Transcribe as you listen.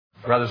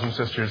Brothers and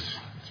sisters,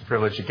 it's a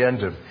privilege again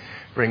to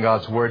bring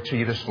God's Word to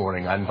you this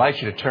morning. I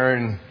invite you to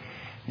turn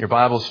your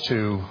Bibles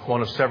to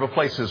one of several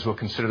places we'll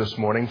consider this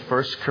morning.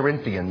 1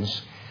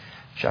 Corinthians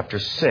chapter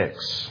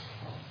 6.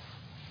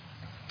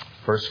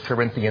 1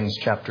 Corinthians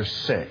chapter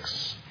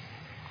 6.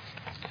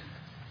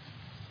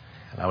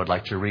 And I would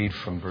like to read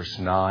from verse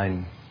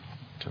 9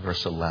 to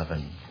verse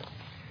 11.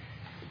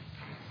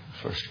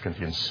 1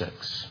 Corinthians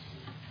 6.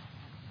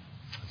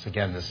 Once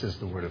again, this is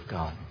the Word of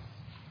God.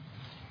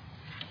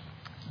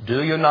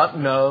 Do you not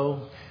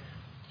know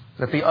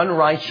that the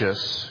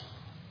unrighteous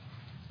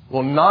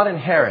will not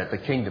inherit the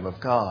kingdom of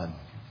God?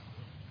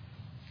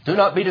 Do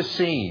not be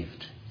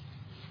deceived.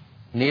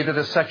 Neither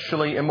the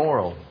sexually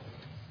immoral,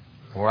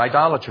 nor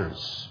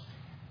idolaters,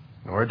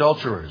 nor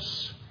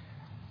adulterers,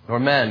 nor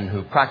men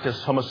who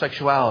practice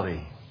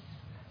homosexuality,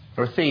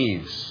 nor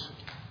thieves,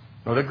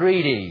 nor the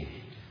greedy,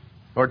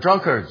 nor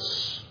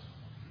drunkards,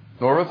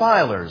 nor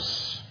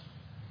revilers,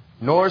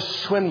 nor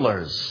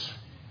swindlers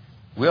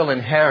will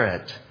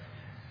inherit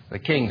the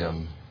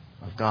kingdom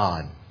of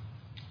God.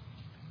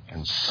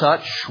 And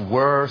such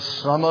were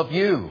some of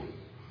you.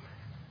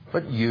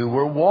 But you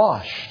were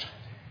washed.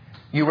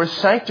 You were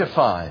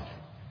sanctified.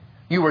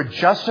 You were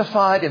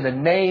justified in the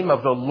name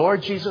of the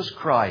Lord Jesus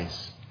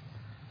Christ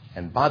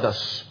and by the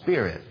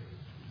Spirit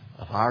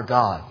of our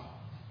God.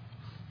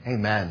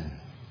 Amen.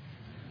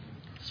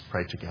 Let's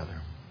pray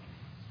together.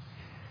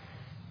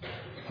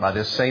 By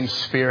this same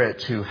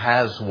Spirit who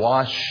has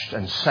washed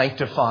and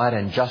sanctified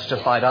and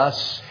justified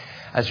us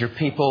as your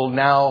people,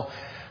 now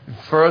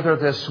further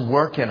this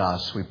work in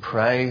us, we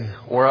pray,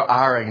 or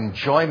our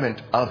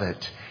enjoyment of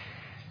it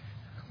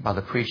by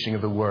the preaching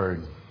of the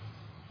Word.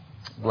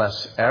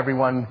 Bless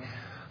everyone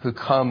who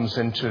comes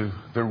into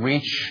the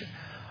reach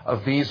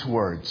of these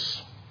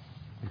words.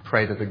 We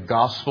pray that the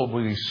gospel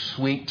will be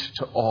sweet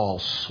to all,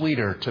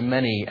 sweeter to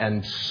many,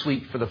 and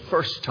sweet for the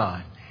first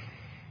time,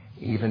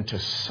 even to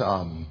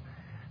some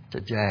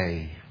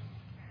today.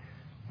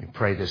 We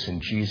pray this in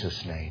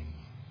Jesus' name.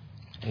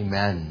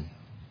 Amen.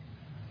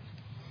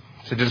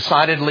 It's a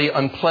decidedly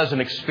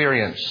unpleasant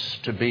experience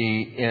to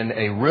be in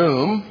a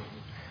room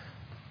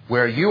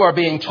where you are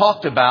being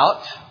talked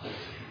about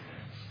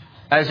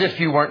as if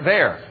you weren't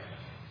there.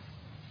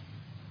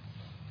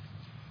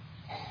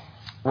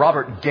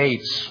 Robert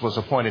Gates was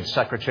appointed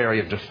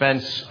Secretary of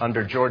Defense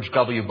under George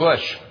W.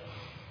 Bush.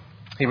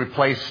 He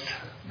replaced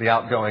the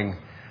outgoing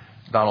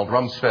Donald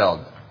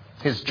Rumsfeld.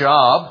 His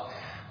job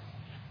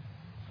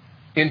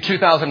in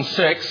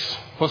 2006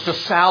 was to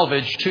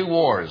salvage two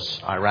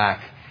wars, Iraq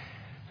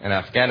and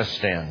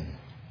Afghanistan.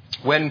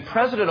 When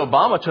President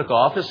Obama took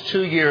office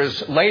 2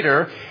 years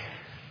later,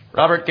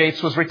 Robert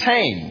Gates was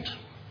retained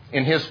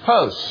in his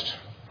post,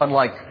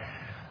 unlike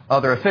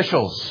other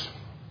officials.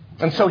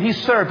 And so he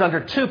served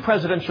under two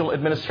presidential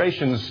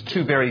administrations,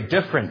 two very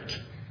different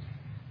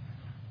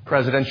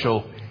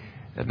presidential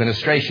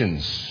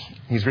administrations.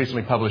 He's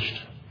recently published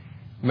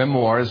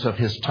memoirs of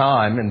his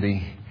time in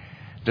the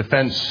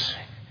Defense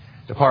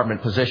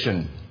Department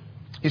position.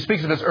 He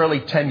speaks of his early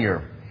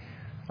tenure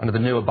under the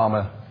new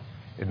Obama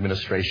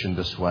administration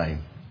this way.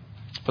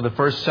 For the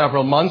first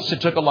several months, it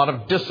took a lot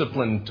of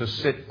discipline to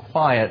sit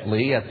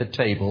quietly at the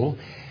table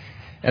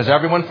as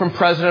everyone from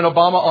President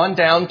Obama on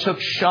down took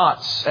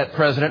shots at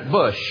President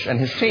Bush and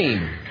his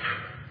team.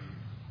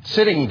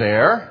 Sitting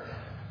there,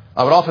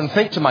 I would often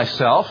think to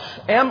myself,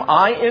 am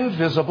I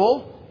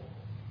invisible?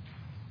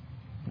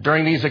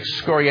 During these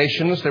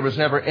excoriations, there was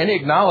never any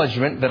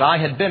acknowledgement that I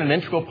had been an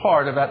integral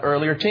part of that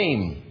earlier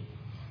team.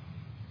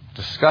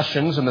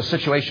 Discussions in the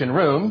Situation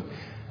Room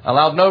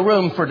allowed no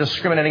room for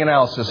discriminating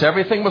analysis.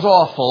 Everything was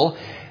awful,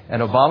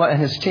 and Obama and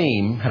his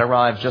team had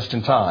arrived just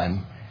in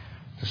time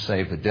to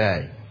save the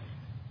day.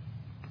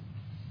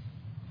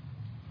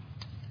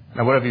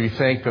 Now, whatever you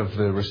think of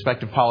the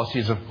respective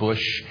policies of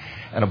Bush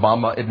and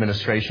Obama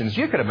administrations,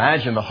 you could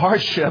imagine the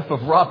hardship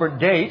of Robert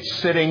Gates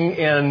sitting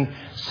in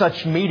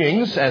such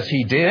meetings as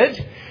he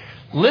did,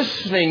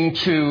 listening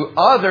to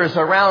others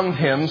around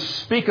him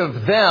speak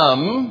of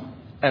them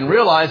and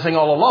realizing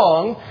all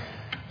along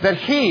that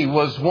he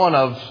was one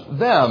of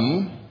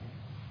them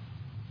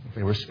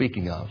they were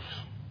speaking of.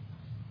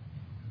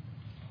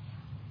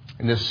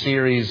 In this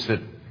series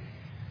that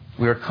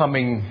we are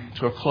coming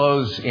to a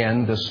close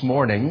in this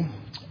morning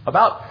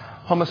about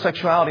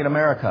homosexuality in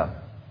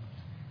America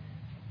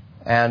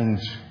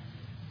and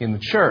in the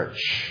Church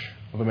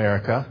of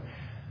America,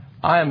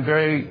 I am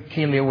very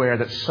keenly aware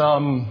that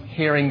some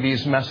hearing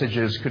these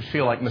messages could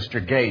feel like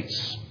Mr.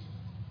 Gates.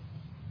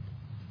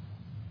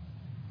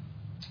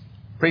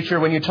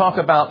 Preacher, when you talk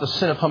about the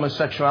sin of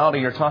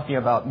homosexuality, you're talking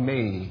about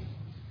me,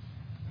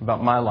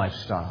 about my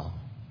lifestyle.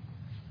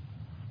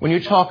 When you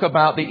talk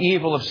about the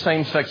evil of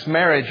same-sex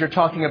marriage, you're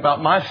talking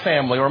about my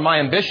family or my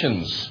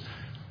ambitions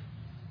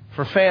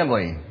for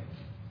family.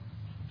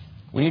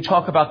 When you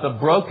talk about the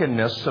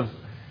brokenness of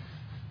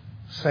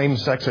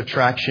same-sex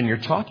attraction, you're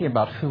talking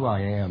about who I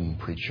am,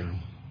 preacher.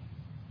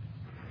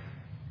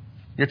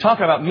 You're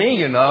talking about me,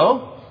 you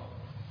know.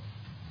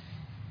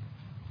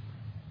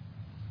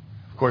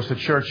 Of course, the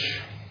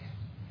church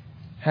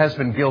has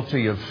been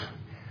guilty of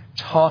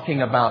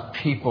talking about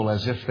people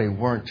as if they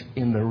weren't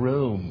in the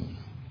room.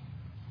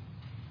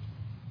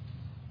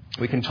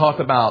 We can talk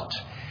about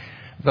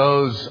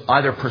those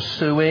either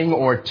pursuing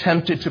or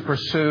tempted to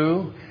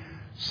pursue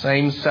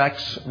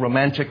same-sex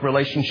romantic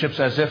relationships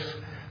as if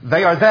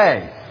they are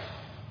they.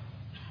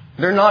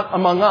 They're not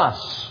among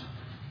us.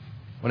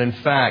 When in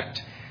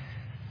fact,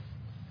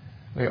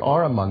 they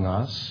are among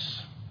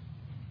us.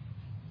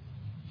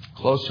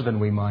 Closer than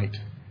we might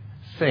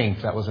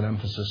think. That was an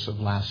emphasis of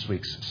last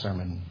week's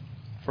sermon.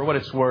 For what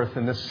it's worth,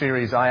 in this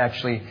series, I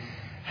actually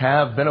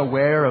have been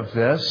aware of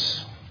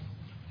this,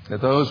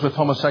 that those with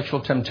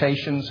homosexual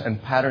temptations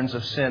and patterns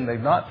of sin, they've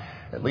not,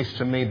 at least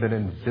to me, been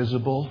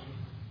invisible.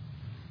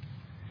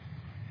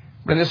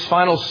 But in this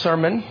final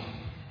sermon,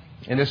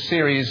 in this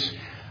series,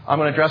 I'm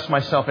going to address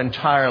myself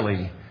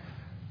entirely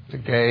to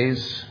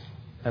gays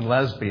and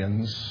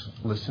lesbians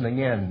listening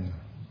in.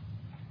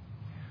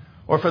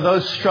 Or for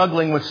those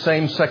struggling with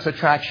same-sex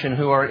attraction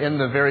who are in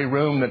the very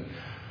room that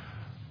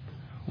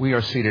we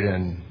are seated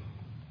in.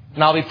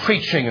 And I'll be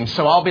preaching, and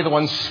so I'll be the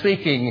one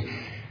speaking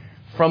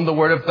from the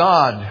Word of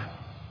God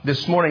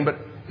this morning. But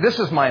this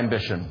is my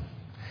ambition.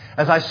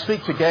 As I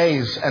speak to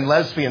gays and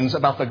lesbians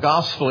about the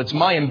gospel, it's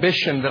my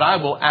ambition that I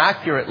will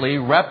accurately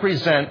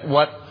represent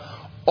what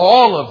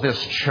all of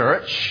this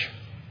church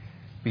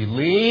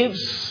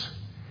believes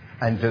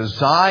and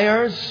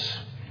desires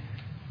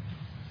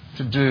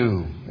to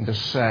do and to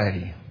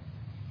say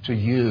to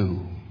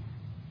you.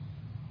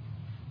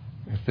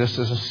 If this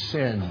is a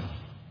sin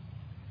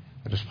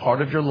that is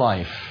part of your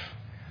life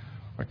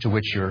or to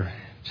which you're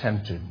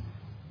tempted.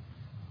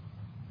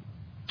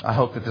 I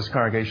hope that this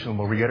congregation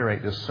will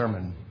reiterate this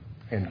sermon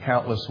in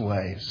countless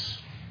ways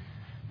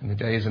in the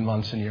days and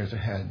months and years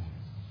ahead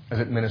as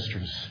it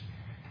ministers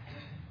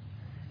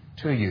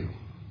to you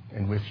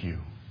and with you.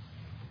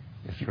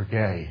 If you're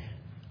gay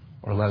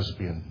or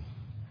lesbian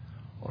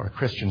or a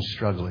Christian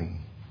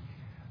struggling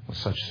with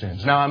such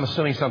sins. Now, I'm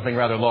assuming something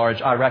rather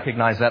large. I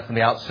recognize that from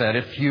the outset.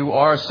 If you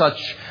are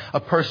such a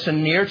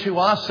person near to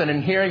us and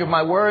in hearing of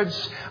my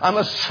words, I'm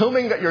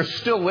assuming that you're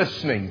still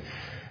listening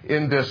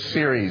in this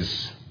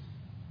series,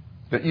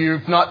 that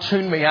you've not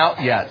tuned me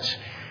out yet.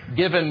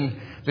 Given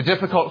the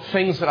difficult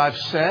things that I've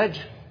said,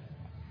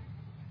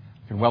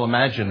 you can well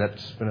imagine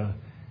that's been an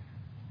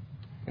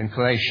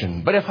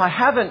inclination. But if I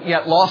haven't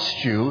yet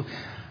lost you,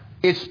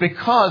 it's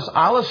because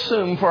I'll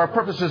assume for our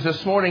purposes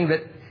this morning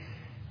that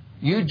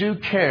you do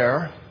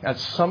care at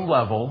some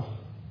level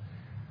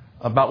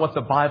about what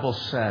the Bible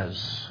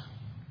says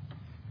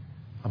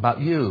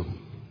about you,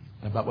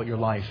 about what your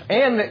life,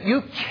 and that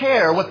you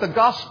care what the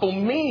gospel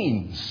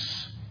means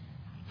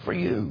for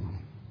you,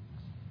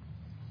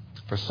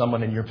 for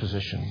someone in your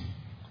position.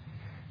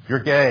 If you're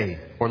gay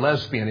or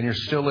lesbian and you're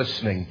still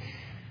listening,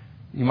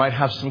 you might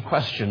have some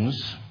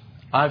questions.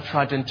 I've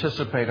tried to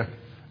anticipate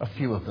a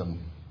few of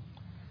them.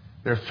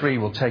 There are three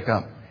we'll take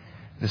up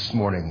this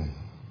morning.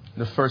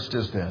 The first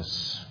is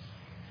this.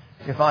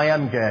 If I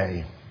am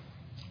gay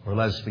or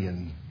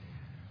lesbian,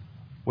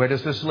 where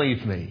does this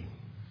leave me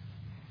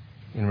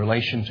in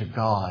relation to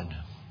God?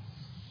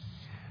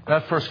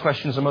 That first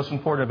question is the most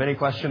important of any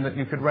question that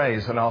you could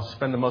raise, and I'll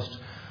spend the most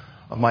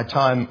of my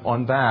time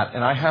on that.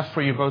 And I have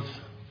for you both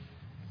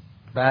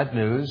bad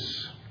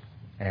news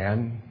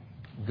and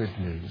good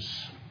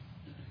news.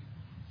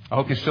 I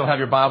hope you still have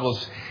your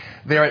Bibles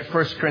there at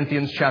 1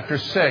 Corinthians chapter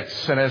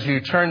 6. And as you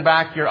turn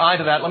back your eye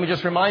to that, let me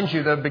just remind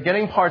you, the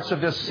beginning parts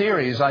of this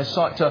series, I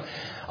sought to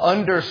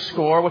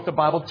underscore what the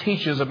Bible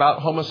teaches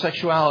about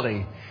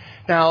homosexuality.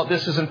 Now,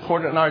 this is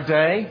important in our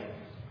day.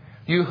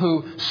 You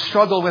who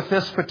struggle with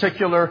this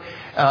particular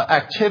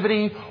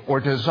activity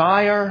or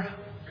desire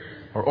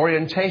or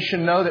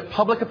orientation know that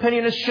public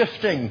opinion is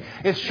shifting.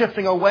 It's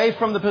shifting away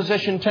from the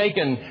position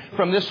taken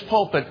from this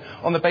pulpit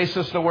on the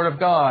basis of the Word of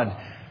God.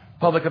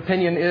 Public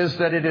opinion is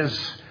that it is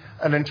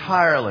an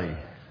entirely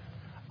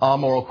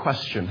amoral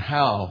question,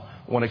 how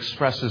one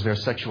expresses their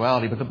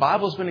sexuality. But the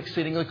Bible's been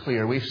exceedingly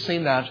clear. We've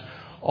seen that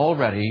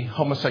already.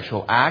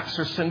 Homosexual acts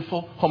are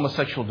sinful.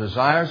 Homosexual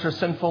desires are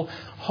sinful.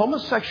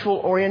 Homosexual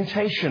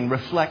orientation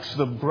reflects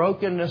the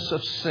brokenness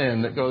of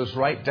sin that goes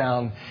right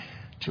down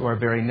to our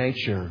very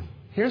nature.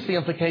 Here's the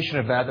implication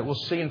of that we'll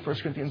see in 1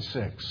 Corinthians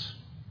 6.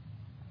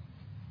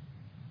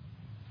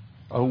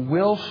 A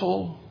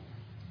willful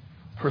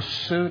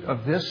pursuit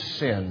of this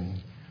sin,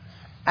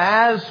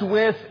 as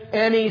with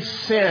any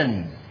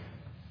sin,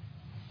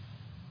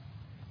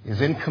 is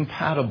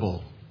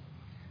incompatible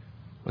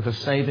with a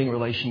saving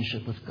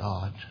relationship with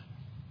God.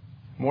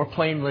 More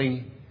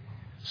plainly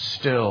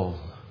still,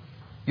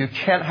 you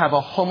can't have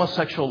a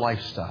homosexual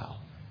lifestyle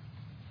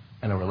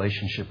and a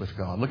relationship with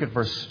God. Look at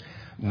verse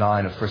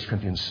 9 of 1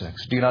 Corinthians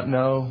 6. Do you not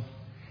know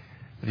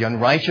that the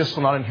unrighteous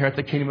will not inherit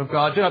the kingdom of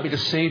God? Do not be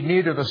deceived,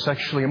 neither the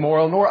sexually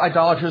immoral, nor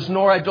idolaters,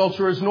 nor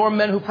adulterers, nor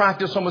men who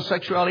practice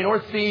homosexuality, nor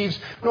thieves,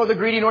 nor the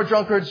greedy, nor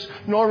drunkards,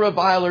 nor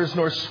revilers,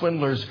 nor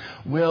swindlers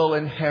will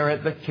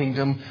inherit the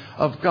kingdom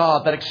of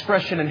God. That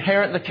expression,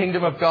 inherit the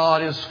kingdom of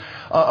God, is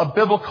a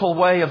biblical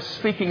way of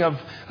speaking of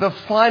the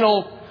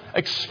final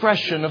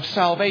expression of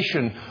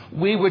salvation.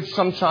 We would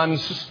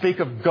sometimes speak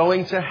of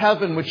going to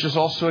heaven, which is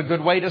also a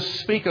good way to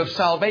speak of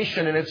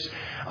salvation in its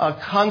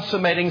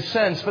consummating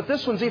sense. But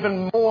this one's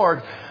even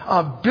more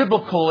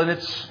biblical in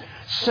its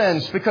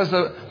sense, because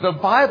the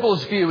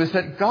Bible's view is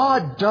that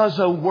God does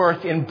a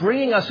work in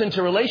bringing us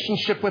into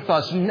relationship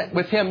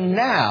with Him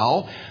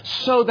now,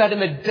 so that in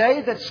the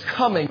day that's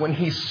coming, when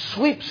He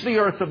sweeps the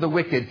earth of the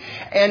wicked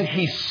and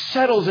He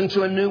settles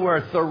into a new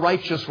earth, the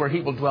righteous, where He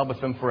will dwell with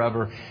them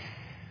forever,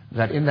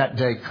 that in that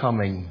day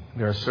coming,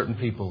 there are certain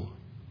people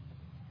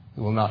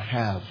who will not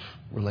have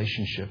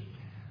relationship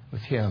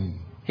with Him.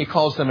 He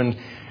calls them in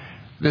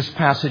this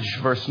passage,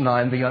 verse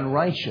 9, the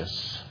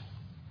unrighteous.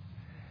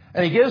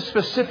 And he gives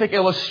specific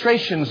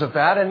illustrations of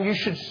that. And you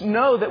should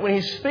know that when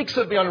he speaks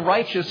of the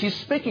unrighteous, he's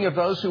speaking of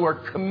those who are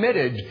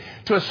committed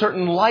to a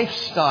certain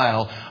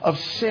lifestyle of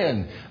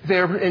sin.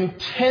 They're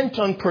intent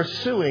on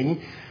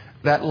pursuing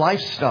that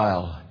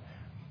lifestyle.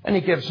 And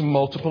he gives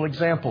multiple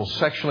examples: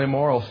 sexually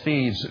immoral,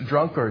 thieves,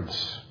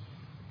 drunkards,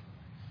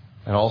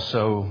 and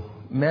also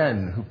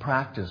men who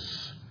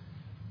practice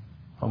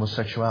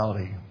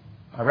homosexuality.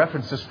 I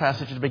referenced this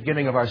passage at the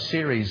beginning of our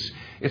series.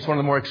 It's one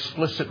of the more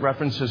explicit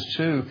references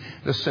to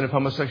the sin of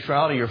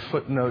homosexuality. Your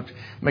footnote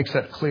makes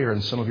that clear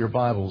in some of your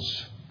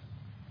Bibles.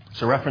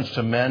 It's a reference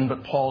to men,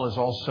 but Paul is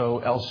also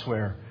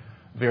elsewhere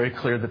very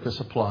clear that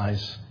this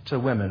applies to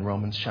women,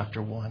 Romans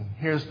chapter 1.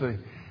 Here's the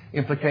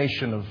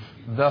implication of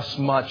thus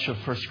much of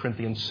 1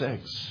 Corinthians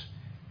 6.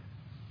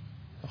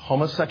 The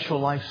homosexual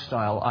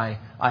lifestyle,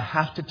 I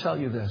have to tell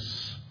you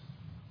this.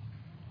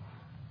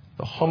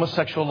 The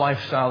homosexual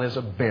lifestyle is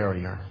a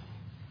barrier.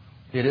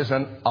 It is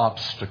an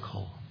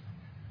obstacle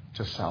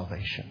to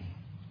salvation,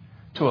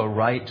 to a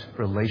right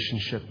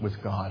relationship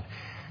with God.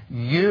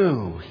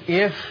 You,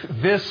 if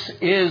this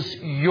is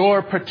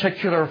your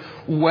particular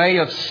way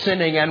of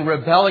sinning and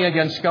rebelling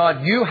against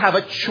God, you have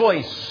a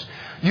choice.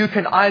 You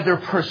can either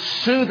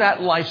pursue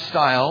that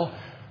lifestyle,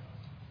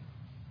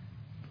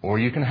 or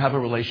you can have a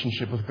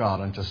relationship with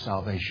God unto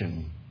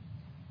salvation.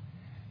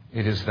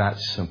 It is that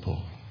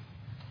simple.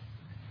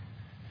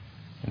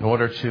 In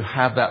order to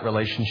have that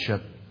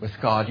relationship with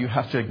God, you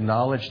have to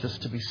acknowledge this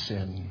to be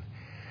sin.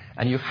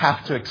 And you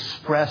have to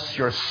express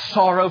your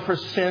sorrow for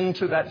sin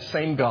to that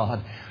same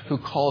God who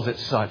calls it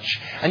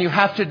such. And you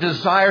have to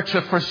desire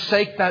to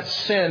forsake that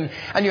sin.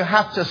 And you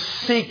have to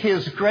seek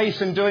His grace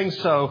in doing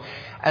so,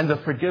 and the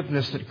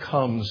forgiveness that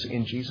comes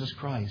in Jesus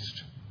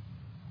Christ.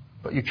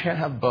 But you can't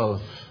have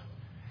both.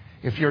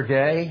 If you're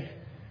gay,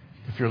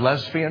 if you're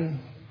lesbian,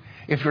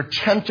 if you're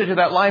tempted to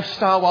that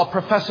lifestyle while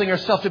professing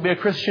yourself to be a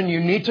Christian, you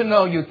need to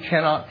know you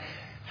cannot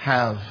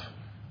have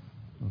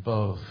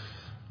both.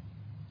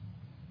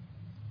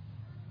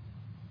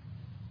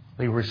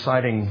 They were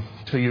reciting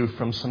to you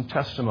from some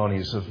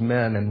testimonies of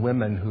men and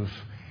women who've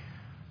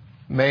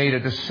made a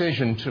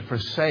decision to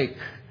forsake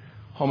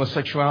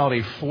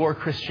homosexuality for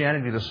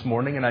Christianity this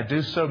morning. And I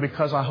do so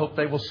because I hope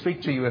they will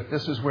speak to you if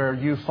this is where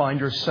you find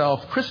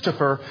yourself.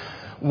 Christopher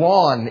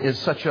Wan is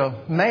such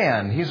a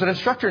man. He's an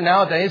instructor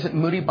nowadays at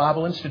Moody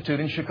Bible Institute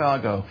in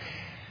Chicago.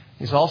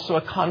 He's also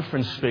a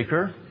conference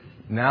speaker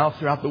now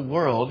throughout the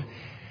world.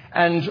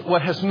 And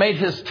what has made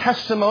his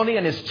testimony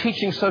and his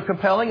teaching so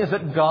compelling is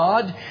that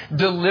God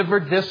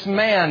delivered this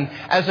man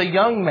as a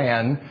young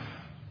man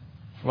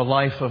from a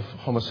life of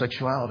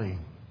homosexuality.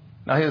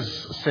 Now, his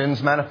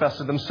sins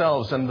manifested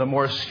themselves in the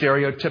more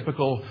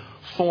stereotypical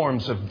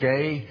forms of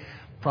gay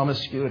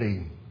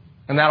promiscuity.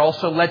 And that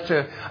also led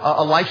to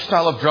a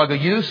lifestyle of drug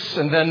use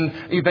and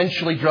then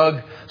eventually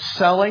drug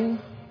selling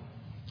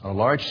on a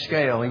large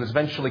scale. He was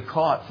eventually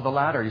caught for the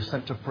latter. He was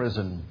sent to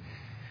prison.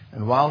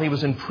 And while he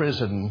was in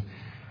prison,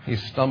 he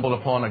stumbled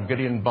upon a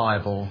Gideon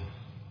Bible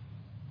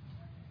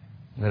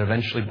that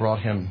eventually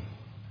brought him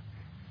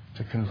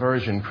to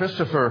conversion.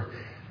 Christopher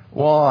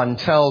Wan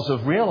tells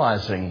of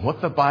realizing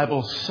what the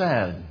Bible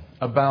said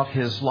about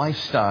his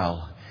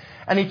lifestyle.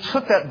 And he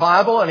took that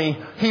Bible and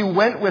he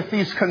went with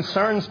these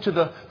concerns to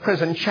the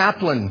prison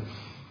chaplain.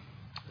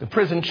 The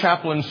prison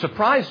chaplain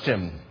surprised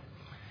him.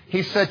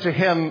 He said to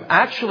him,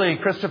 "Actually,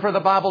 Christopher, the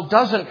Bible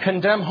doesn't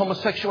condemn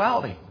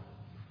homosexuality."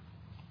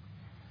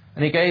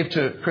 And he gave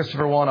to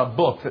Christopher Wan a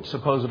book that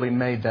supposedly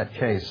made that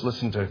case.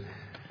 Listen to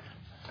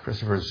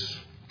Christopher's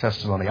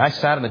testimony. "I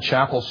sat in the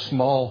chapel's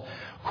small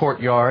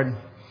courtyard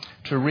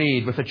to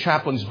read with the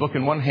chaplain's book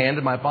in one hand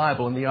and my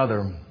Bible in the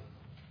other.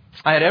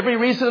 I had every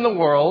reason in the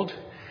world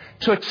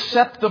to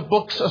accept the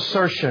book's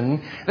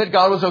assertion that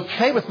God was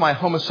okay with my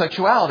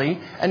homosexuality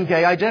and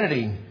gay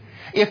identity.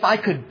 If I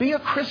could be a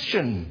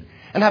Christian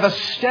and have a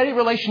steady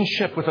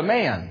relationship with a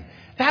man,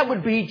 that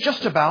would be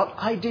just about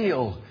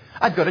ideal.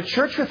 I'd go to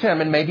church with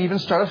him and maybe even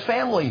start a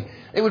family.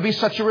 It would be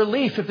such a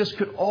relief if this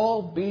could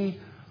all be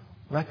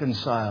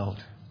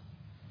reconciled.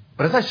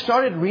 But as I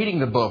started reading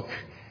the book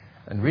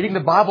and reading the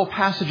Bible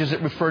passages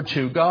it referred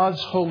to,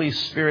 God's Holy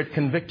Spirit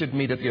convicted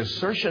me that the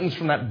assertions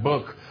from that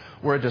book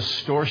were a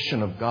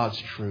distortion of God's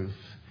truth.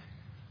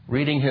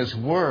 Reading His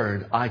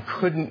Word, I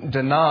couldn't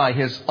deny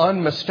His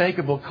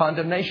unmistakable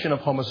condemnation of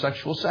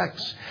homosexual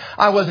sex.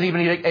 I wasn't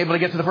even able to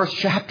get to the first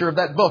chapter of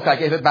that book. I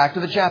gave it back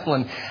to the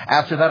chaplain.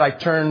 After that, I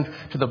turned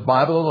to the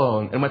Bible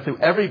alone and went through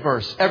every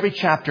verse, every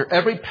chapter,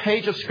 every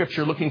page of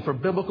Scripture looking for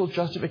biblical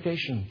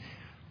justification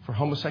for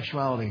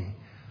homosexuality.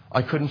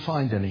 I couldn't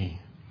find any.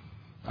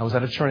 I was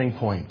at a turning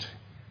point.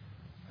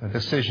 A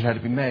decision had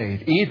to be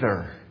made.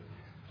 Either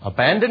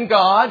abandon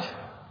God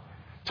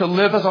to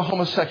live as a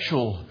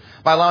homosexual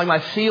by allowing my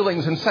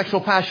feelings and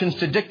sexual passions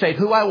to dictate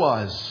who I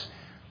was,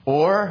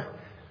 or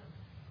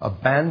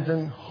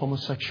abandon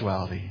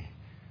homosexuality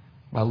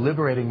by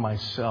liberating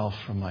myself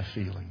from my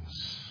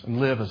feelings and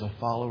live as a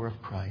follower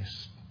of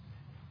Christ.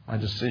 My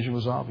decision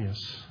was obvious.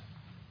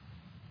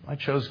 I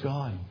chose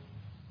God.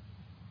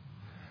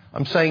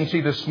 I'm saying to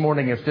you this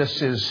morning, if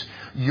this is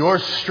your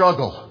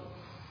struggle,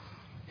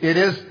 it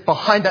is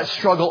behind that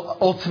struggle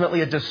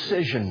ultimately a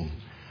decision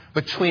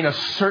between a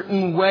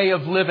certain way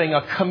of living,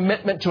 a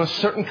commitment to a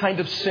certain kind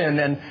of sin,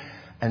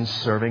 and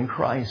serving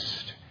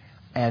Christ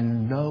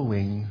and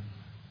knowing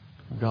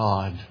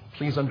God.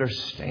 Please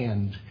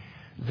understand,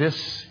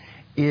 this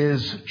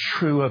is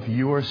true of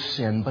your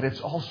sin, but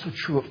it's also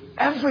true of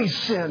every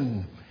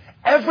sin.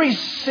 Every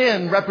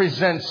sin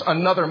represents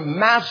another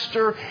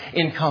master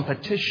in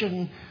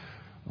competition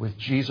with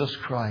Jesus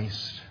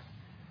Christ.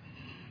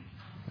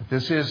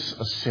 This is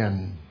a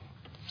sin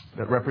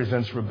that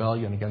represents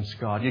rebellion against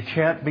God. You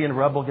can't be in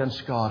rebel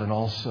against God and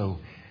also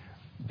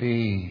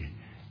be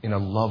in a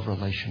love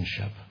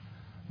relationship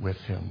with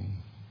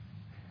Him.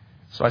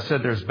 So I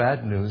said there's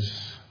bad news.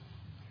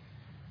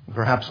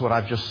 Perhaps what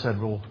I've just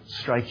said will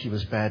strike you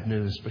as bad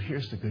news, but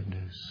here's the good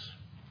news.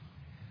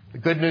 The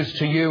good news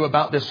to you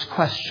about this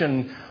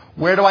question,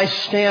 where do I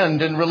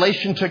stand in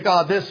relation to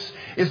God? This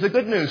is the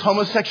good news.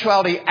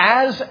 Homosexuality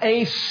as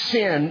a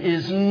sin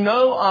is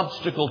no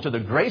obstacle to the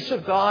grace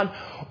of God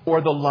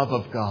or the love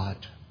of God.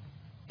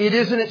 It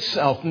is in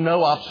itself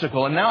no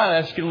obstacle. And now I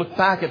ask you to look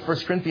back at 1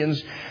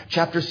 Corinthians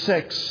chapter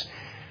 6.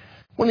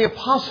 When the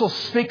apostle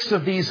speaks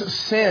of these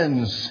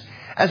sins,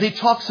 as he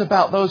talks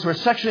about those who are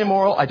sexually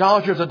immoral,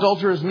 idolaters,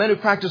 adulterers, men who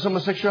practice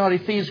homosexuality,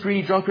 thieves,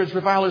 greedy, drunkards,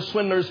 revilers,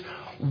 swindlers,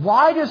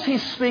 why does he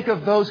speak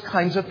of those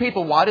kinds of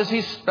people? Why does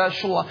he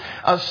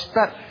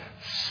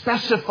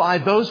specify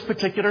those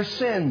particular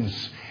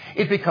sins?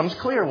 It becomes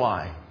clear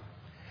why.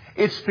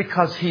 It's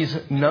because he's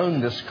known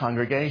this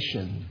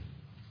congregation.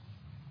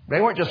 They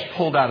weren't just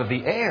pulled out of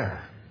the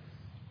air.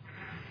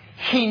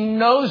 He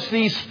knows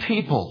these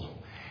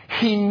people.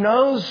 He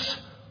knows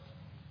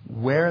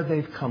where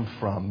they've come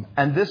from.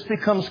 And this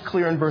becomes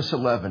clear in verse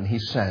 11. He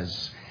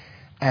says,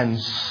 "And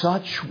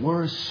such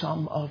were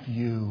some of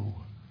you.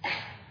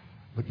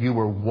 But you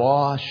were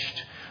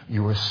washed,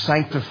 you were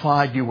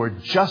sanctified, you were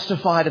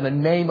justified in the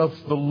name of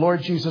the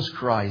Lord Jesus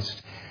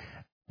Christ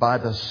by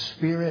the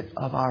Spirit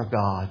of our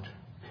God."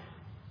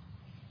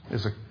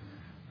 There's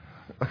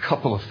a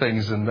couple of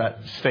things in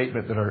that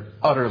statement that are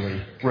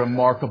utterly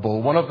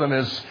remarkable. One of them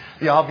is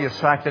the obvious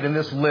fact that in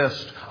this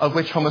list, of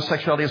which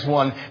homosexuality is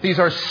one, these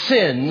are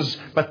sins,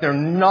 but they're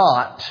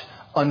not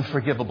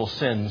unforgivable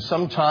sins.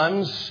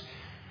 Sometimes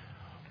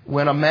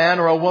when a man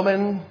or a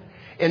woman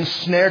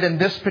ensnared in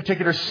this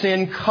particular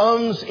sin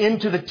comes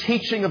into the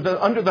teaching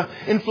under the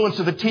influence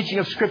of the teaching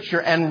of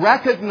Scripture and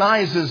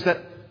recognizes that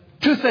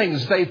two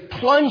things: they've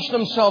plunged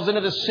themselves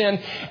into the sin,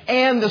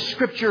 and the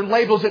Scripture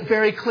labels it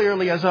very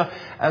clearly as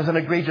an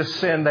egregious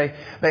sin.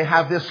 They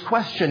have this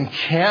question: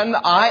 can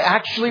I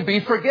actually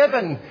be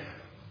forgiven?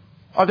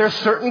 Are there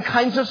certain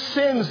kinds of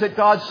sins that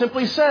God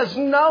simply says,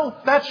 no,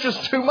 that's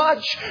just too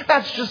much.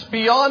 That's just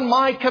beyond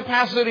my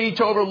capacity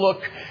to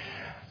overlook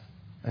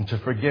and to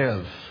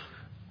forgive?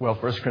 Well,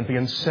 1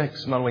 Corinthians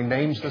 6 not only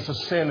names this a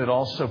sin, it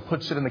also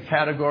puts it in the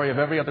category of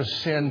every other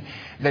sin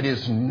that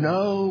is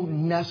no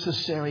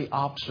necessary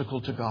obstacle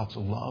to God's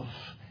love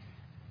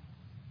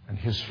and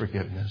His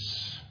forgiveness.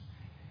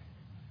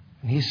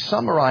 And he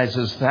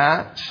summarizes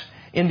that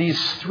in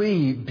these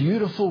three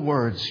beautiful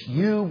words: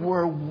 you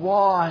were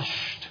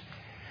washed.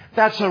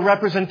 That's a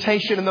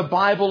representation in the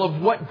Bible of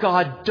what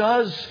God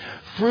does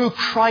through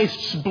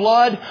Christ's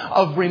blood,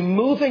 of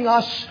removing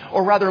us,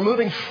 or rather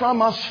removing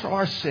from us from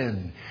our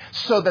sin.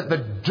 So that the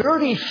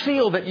dirty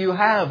feel that you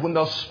have when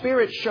the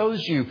Spirit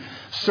shows you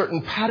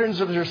certain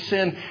patterns of your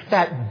sin,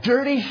 that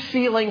dirty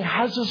feeling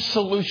has a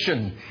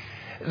solution.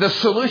 The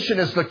solution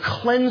is the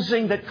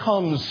cleansing that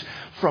comes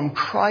from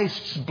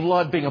Christ's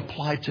blood being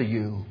applied to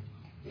you.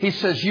 He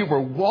says you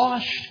were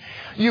washed,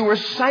 you were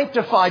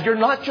sanctified. You're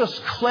not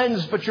just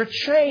cleansed, but you're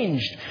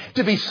changed.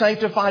 To be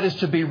sanctified is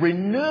to be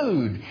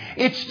renewed.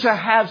 It's to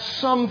have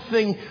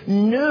something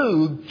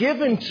new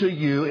given to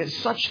you. It's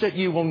such that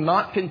you will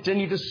not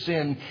continue to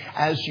sin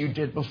as you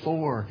did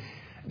before.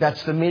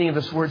 That's the meaning of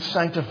this word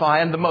sanctify.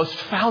 And the most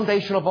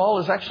foundational of all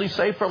is actually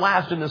saved for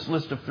last in this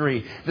list of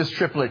three, this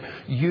triplet.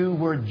 You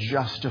were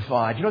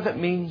justified. You know what that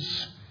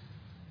means?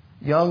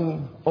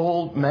 Young,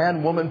 old,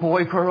 man, woman,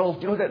 boy, girl. Do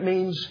you know what that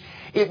means?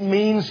 It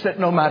means that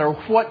no matter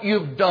what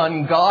you've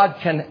done, God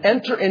can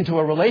enter into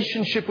a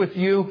relationship with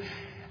you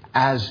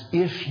as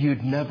if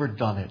you'd never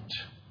done it.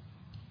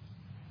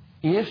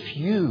 If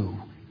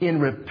you, in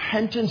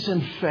repentance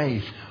and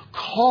faith,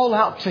 call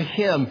out to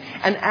Him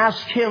and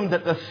ask Him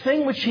that the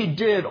thing which He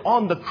did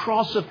on the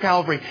cross of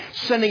Calvary,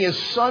 sending His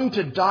Son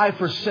to die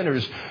for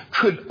sinners,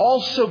 could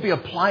also be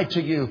applied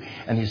to you,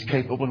 and He's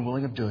capable and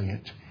willing of doing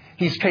it.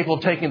 He's capable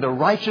of taking the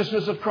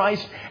righteousness of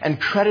Christ and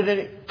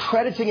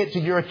crediting it to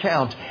your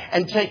account,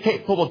 and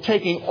capable of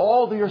taking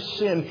all of your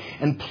sin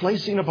and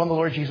placing it upon the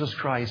Lord Jesus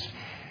Christ.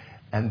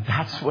 And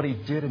that's what He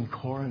did in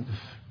Corinth,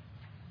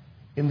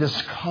 in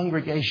this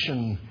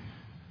congregation,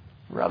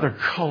 rather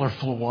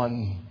colorful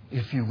one,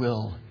 if you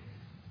will,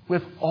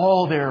 with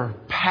all their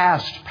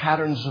past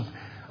patterns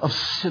of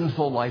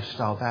sinful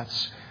lifestyle.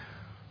 That's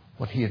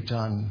what He had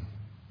done.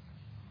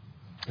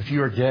 If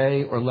you are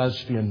gay or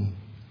lesbian,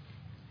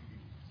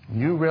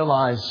 you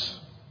realize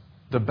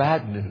the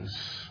bad news,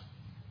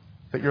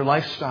 that your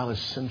lifestyle is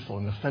sinful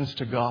and offense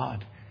to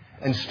God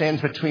and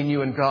stands between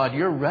you and God,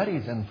 you're ready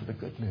then for the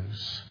good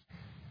news.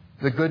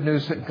 The good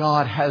news that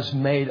God has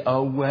made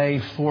a way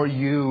for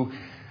you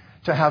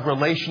to have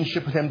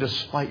relationship with Him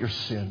despite your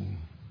sin,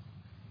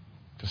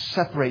 to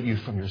separate you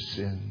from your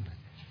sin,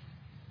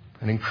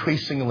 and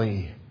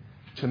increasingly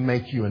to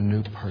make you a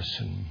new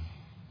person.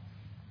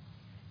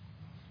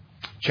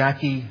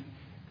 Jackie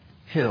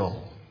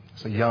Hill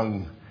is a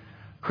young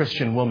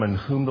Christian woman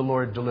whom the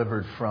Lord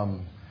delivered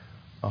from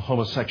a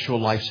homosexual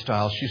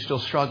lifestyle. She still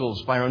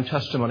struggles, by her own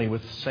testimony,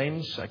 with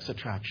same-sex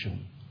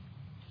attraction.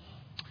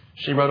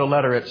 She wrote a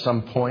letter at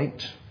some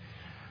point,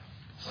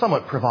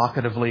 somewhat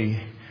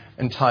provocatively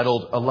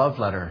entitled "A Love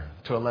Letter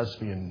to a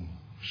Lesbian."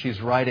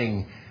 She's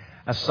writing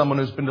as someone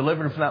who's been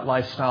delivered from that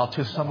lifestyle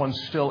to someone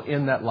still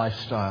in that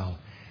lifestyle.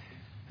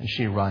 And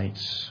she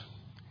writes,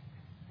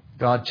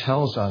 "God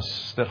tells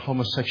us that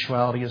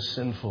homosexuality is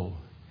sinful,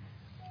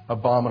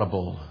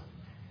 abominable,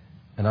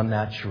 and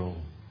unnatural.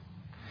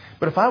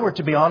 But if I were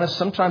to be honest,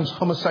 sometimes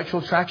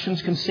homosexual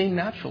attractions can seem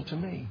natural to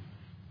me.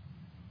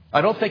 I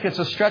don't think it's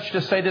a stretch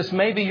to say this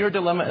may be your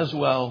dilemma as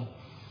well.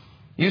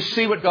 You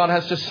see what God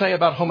has to say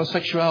about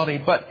homosexuality,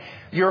 but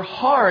your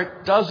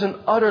heart doesn't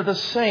utter the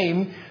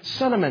same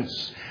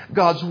sentiments.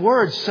 God's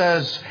Word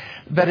says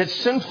that it's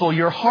sinful.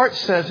 Your heart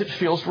says it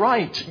feels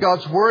right.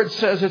 God's Word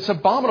says it's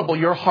abominable.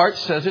 Your heart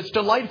says it's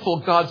delightful.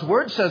 God's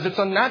Word says it's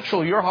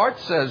unnatural. Your heart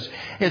says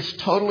it's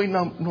totally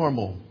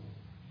normal.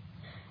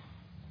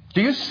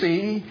 Do you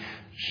see,"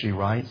 she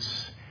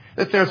writes,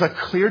 "that there's a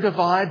clear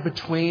divide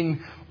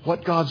between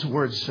what God's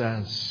Word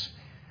says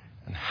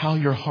and how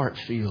your heart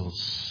feels?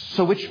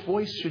 So which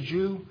voice should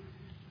you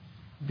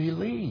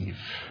believe?"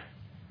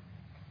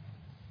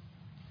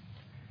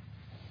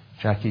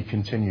 Jackie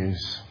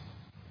continues,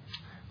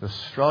 "The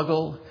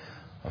struggle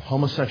of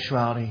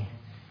homosexuality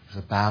is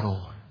a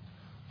battle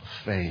of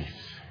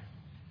faith.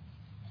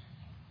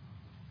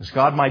 Is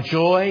God my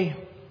joy?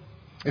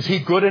 Is He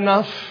good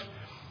enough?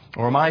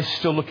 Or am I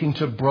still looking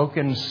to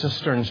broken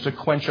cisterns to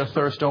quench a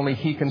thirst only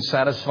He can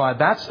satisfy?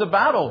 That's the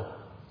battle.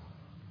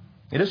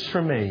 It is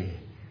for me.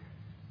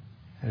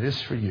 It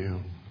is for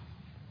you.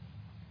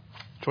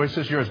 Choice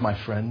is yours, my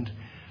friend.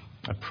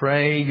 I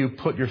pray you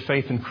put your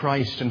faith in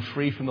Christ and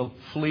flee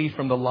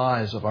from the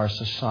lies of our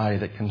society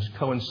that can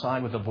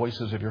coincide with the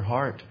voices of your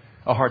heart,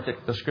 a heart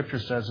that the Scripture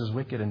says is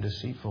wicked and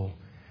deceitful.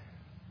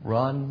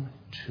 Run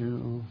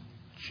to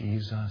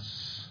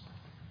Jesus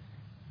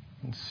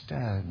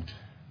instead.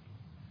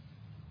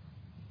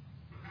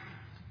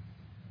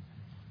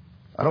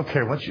 I don't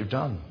care what you've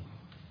done.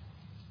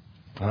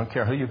 I don't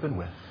care who you've been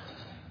with.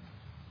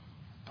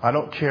 I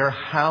don't care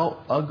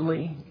how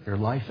ugly your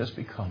life has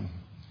become.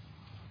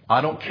 I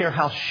don't care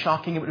how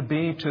shocking it would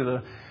be to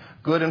the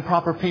good and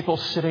proper people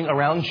sitting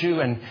around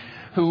you and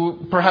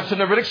who perhaps have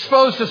never been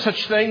exposed to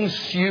such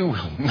things. You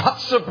will not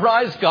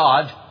surprise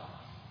God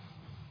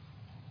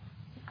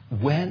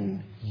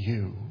when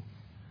you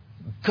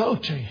go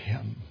to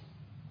Him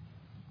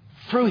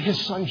through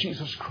His Son,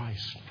 Jesus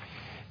Christ,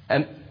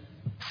 and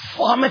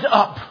vomit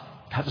up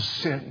that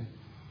sin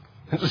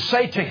and to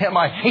say to Him,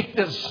 "I hate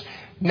this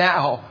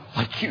now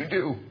like you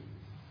do.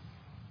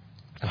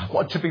 And I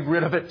want to be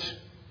rid of it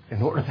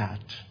in order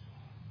that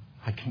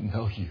I can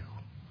know you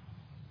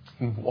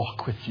and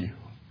walk with you."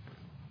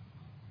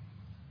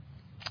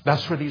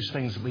 That's where these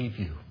things leave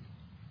you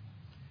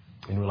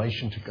in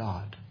relation to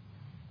God.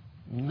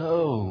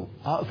 No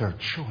other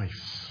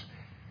choice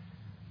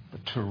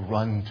but to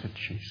run to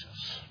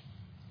Jesus.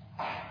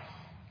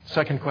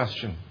 Second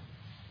question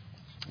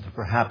that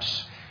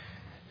perhaps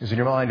is in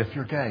your mind if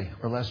you're gay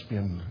or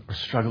lesbian or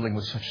struggling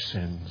with such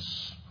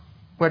sins.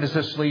 Where does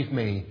this leave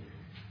me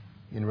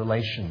in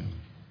relation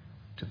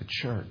to the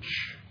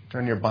church?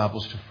 Turn your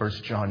Bibles to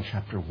 1 John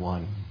chapter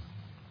 1.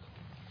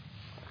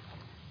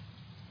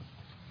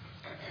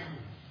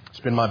 It's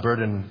been my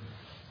burden,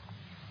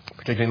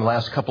 particularly in the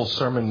last couple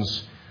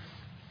sermons,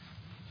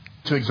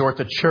 to exhort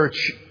the church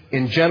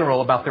in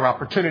general about their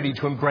opportunity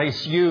to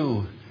embrace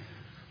you.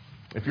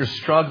 If you're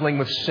struggling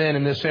with sin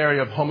in this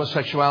area of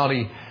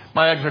homosexuality,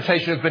 my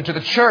exhortation has been to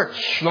the church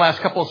in the last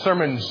couple of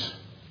sermons.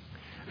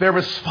 Their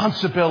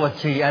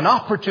responsibility and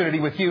opportunity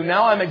with you.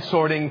 Now I'm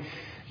exhorting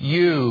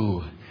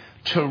you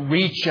to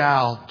reach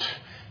out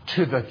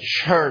to the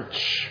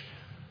church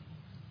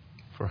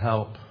for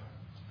help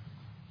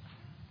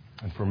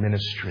and for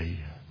ministry.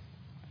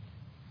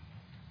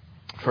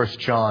 1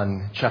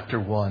 John chapter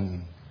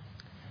 1,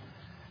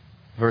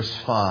 verse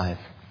 5.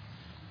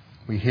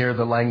 We hear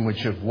the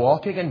language of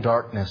walking in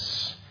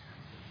darkness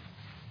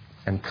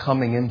and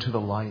coming into the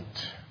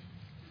light.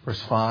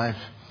 Verse 5.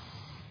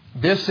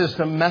 This is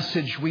the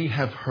message we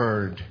have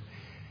heard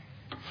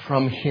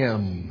from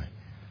Him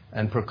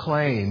and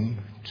proclaim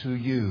to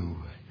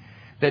you,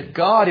 that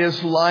God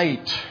is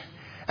light,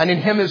 and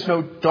in Him is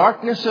no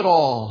darkness at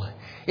all.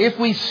 If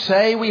we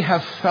say we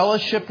have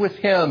fellowship with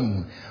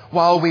Him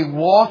while we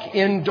walk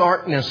in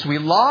darkness, we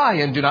lie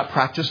and do not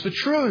practice the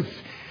truth.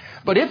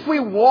 But if we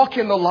walk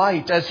in the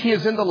light as He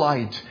is in the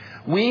light,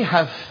 we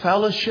have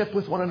fellowship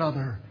with one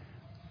another.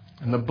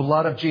 And the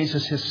blood of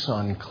Jesus, His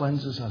Son,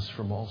 cleanses us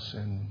from all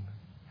sin.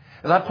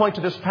 As I point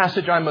to this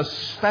passage, I'm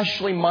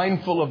especially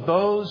mindful of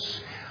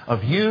those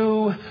of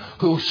you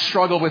who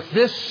struggle with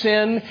this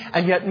sin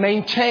and yet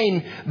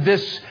maintain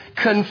this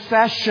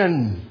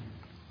confession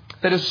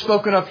that is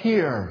spoken of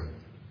here.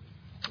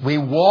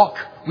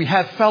 We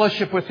have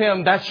fellowship with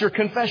Him. That's your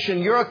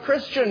confession. You're a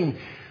Christian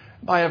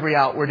by every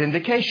outward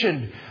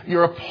indication.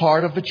 You're a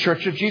part of the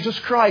Church of Jesus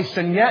Christ,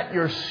 and yet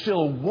you're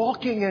still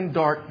walking in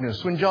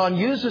darkness. When John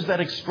uses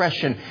that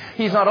expression,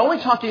 he's not only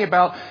talking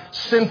about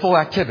sinful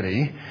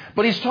activity,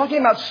 but he's talking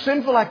about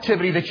sinful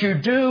activity that you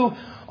do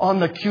on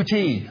the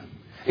QT.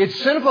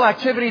 It's sinful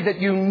activity that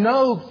you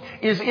know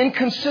is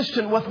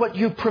inconsistent with what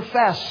you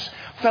profess,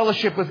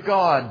 fellowship with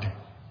God.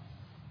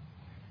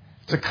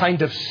 It's a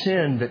kind of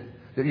sin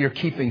that you're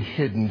keeping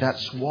hidden.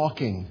 That's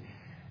walking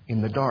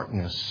in the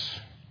darkness.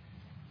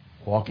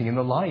 Walking in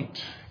the light,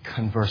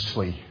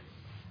 conversely,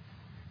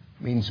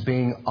 means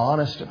being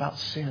honest about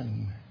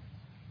sin,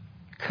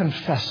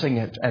 confessing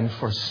it and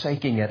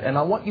forsaking it. And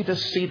I want you to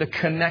see the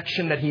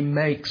connection that he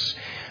makes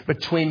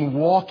between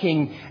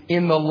walking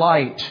in the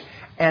light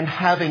and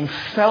having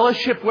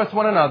fellowship with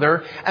one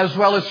another, as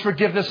well as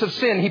forgiveness of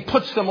sin. He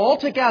puts them all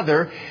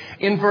together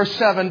in verse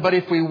 7. But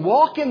if we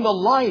walk in the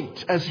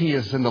light as He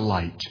is in the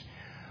light,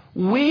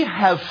 we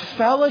have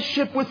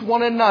fellowship with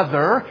one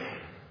another.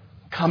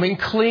 Coming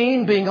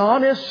clean, being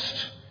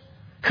honest,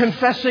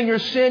 confessing your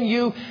sin.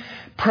 You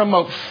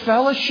promote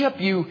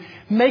fellowship. You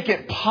make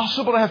it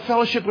possible to have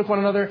fellowship with one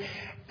another.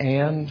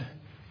 And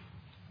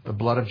the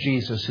blood of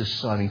Jesus, His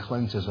Son,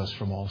 cleanses us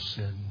from all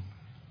sin.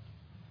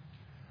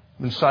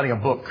 I've been citing a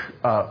book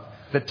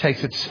that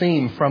takes its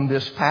theme from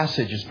this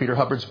passage. It's Peter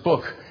Hubbard's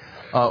book,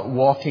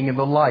 Walking in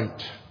the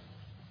Light.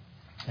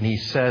 And he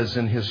says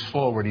in his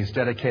foreword, he's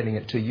dedicating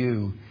it to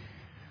you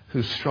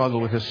who struggle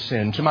with this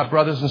sin. To my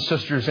brothers and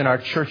sisters in our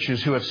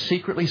churches who have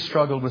secretly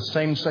struggled with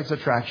same-sex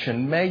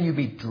attraction, may you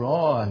be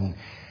drawn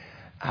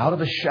out of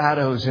the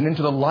shadows and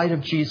into the light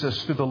of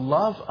Jesus through the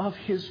love of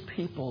His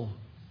people.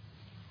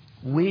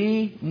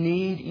 We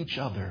need each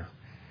other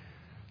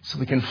so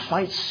we can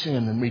fight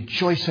sin and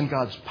rejoice in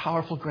God's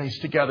powerful grace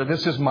together.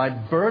 This is my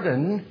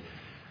burden,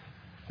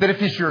 that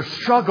if it's your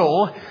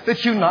struggle,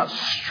 that you not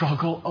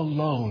struggle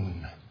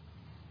alone,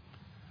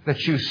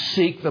 that you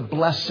seek the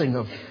blessing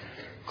of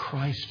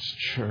Christ's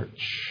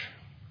church.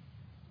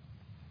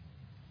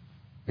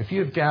 If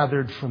you have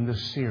gathered from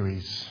this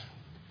series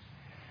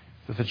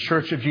that the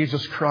Church of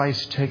Jesus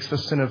Christ takes the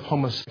sin of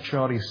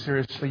homosexuality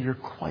seriously, you're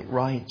quite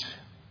right.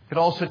 It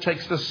also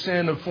takes the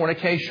sin of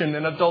fornication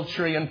and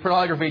adultery and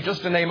pornography,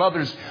 just to name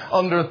others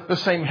under the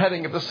same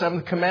heading of the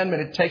seventh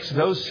commandment. It takes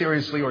those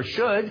seriously, or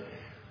should.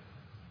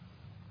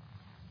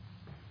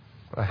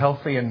 A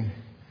healthy and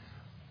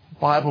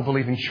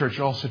Bible-believing church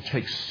also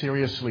takes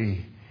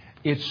seriously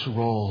its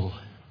role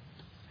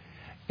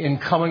in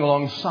coming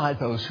alongside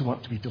those who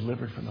want to be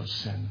delivered from those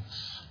sins.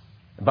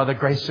 And by the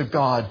grace of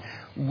God,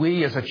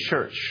 we as a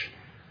church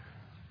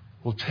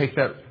will take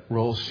that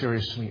role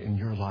seriously in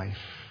your life.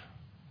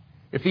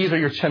 If these are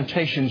your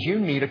temptations, you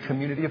need a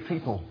community of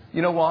people.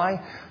 You know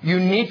why? You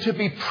need to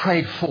be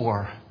prayed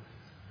for.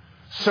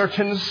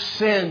 Certain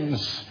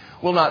sins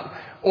will not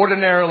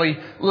ordinarily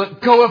let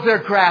go of their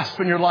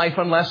grasp in your life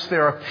unless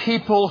there are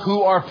people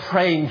who are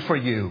praying for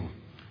you.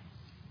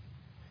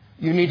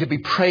 You need to be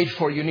prayed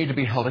for. You need to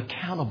be held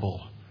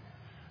accountable.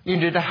 You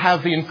need to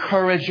have the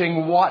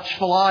encouraging,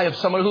 watchful eye of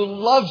someone who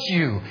loves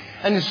you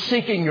and is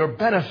seeking your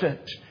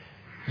benefit.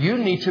 You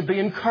need to be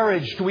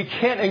encouraged. We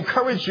can't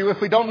encourage you if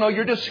we don't know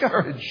you're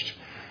discouraged.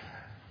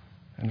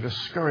 And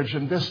discouraged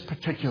in this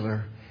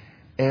particular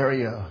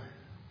area.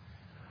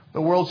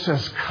 The world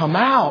says, come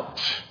out.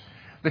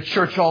 The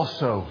church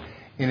also,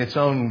 in its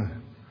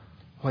own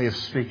way of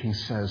speaking,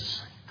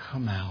 says,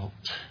 come out.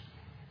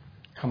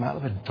 Come out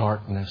of the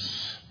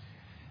darkness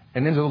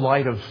and into the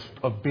light of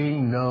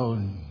being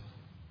known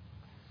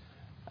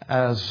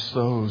as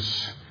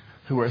those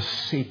who are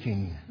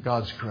seeking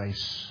God's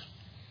grace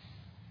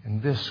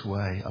in this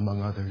way,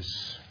 among others.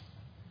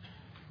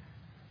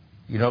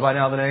 You know by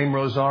now the name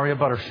Rosaria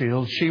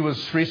Butterfield. She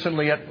was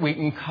recently at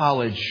Wheaton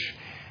College,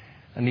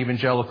 an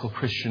evangelical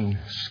Christian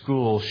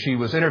school. She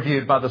was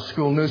interviewed by the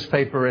school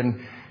newspaper, and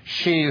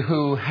she,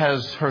 who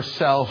has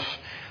herself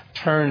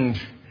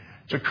turned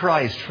to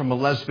Christ from a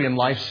lesbian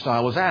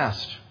lifestyle was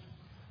asked,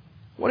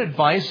 "What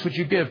advice would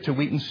you give to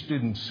Wheaton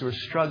students who are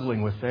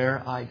struggling with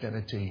their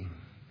identity?"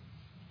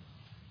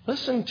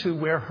 Listen to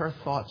where her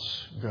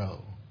thoughts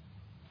go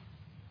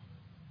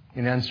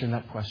in answering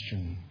that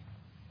question.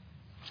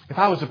 If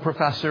I was a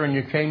professor and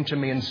you came to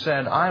me and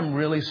said, "I'm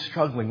really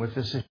struggling with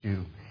this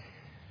issue,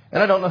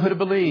 and I don't know who to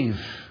believe.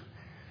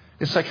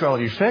 Is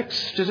sexuality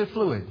fixed? Is it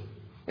fluid?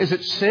 Is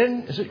it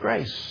sin? Is it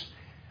grace?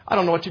 I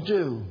don't know what to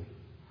do."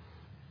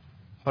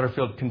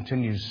 Butterfield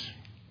continues,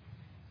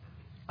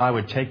 "I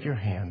would take your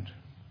hand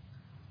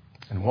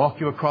and walk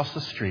you across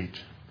the street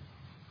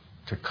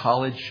to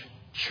College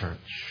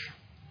Church."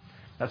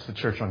 That's the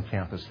church on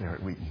campus there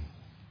at Wheaton.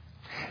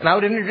 "And I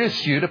would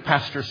introduce you to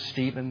Pastor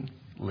Stephen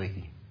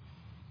Lee.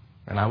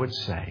 And I would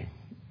say,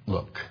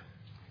 look,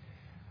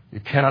 you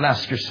cannot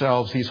ask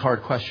yourselves these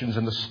hard questions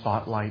in the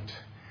spotlight.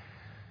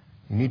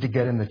 You need to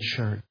get in the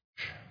church.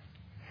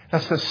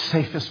 That's the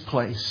safest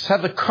place.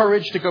 Have the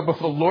courage to go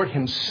before the Lord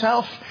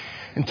Himself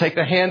and take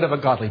the hand of a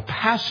godly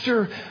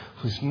pastor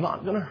who's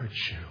not going to hurt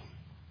you,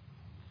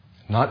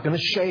 not going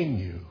to shame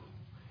you,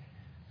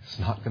 is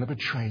not going to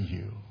betray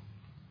you.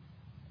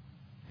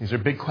 These are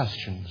big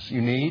questions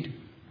you need,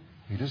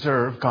 you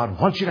deserve, God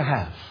wants you to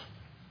have.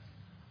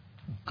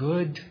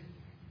 Good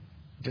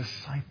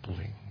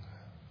discipling."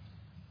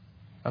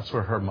 That's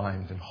where her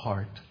mind and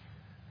heart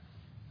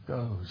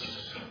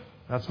goes.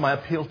 That's my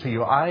appeal to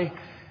you. I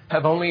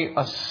have only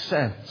a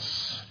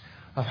sense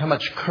of how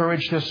much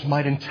courage this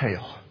might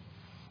entail.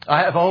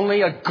 I have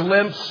only a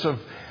glimpse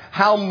of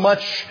how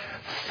much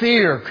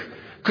fear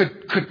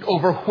could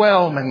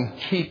overwhelm and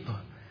keep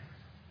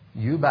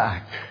you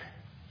back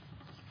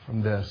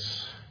from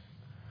this.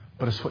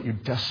 But it's what you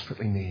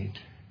desperately need.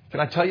 Can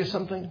I tell you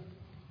something?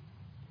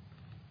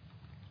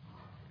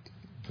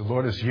 The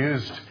Lord has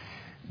used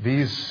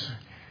these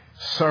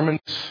sermons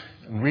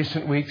in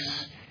recent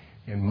weeks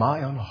in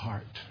my own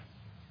heart.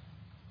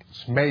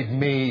 It's made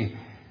me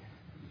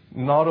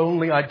not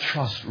only, I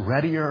trust,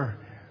 readier,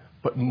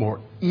 but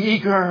more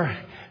eager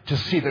to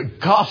see the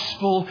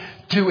gospel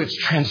do its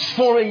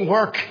transforming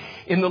work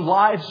in the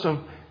lives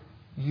of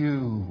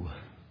you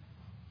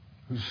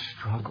who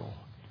struggle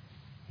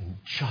in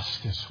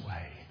just this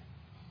way.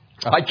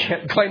 I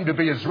can't claim to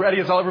be as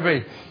ready as I'll ever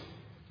be.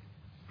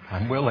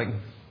 I'm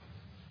willing.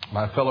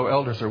 My fellow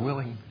elders are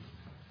willing.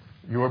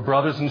 Your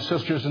brothers and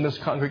sisters in this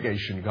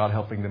congregation, God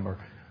helping them,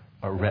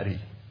 are ready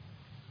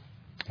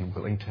and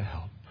willing to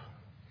help.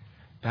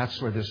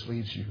 That's where this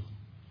leads you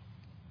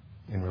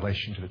in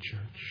relation to the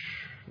church.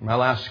 My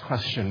last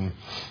question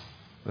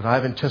that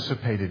I've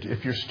anticipated,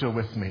 if you're still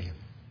with me,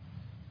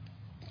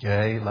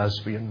 gay,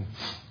 lesbian,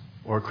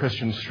 or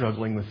Christian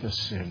struggling with this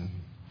sin,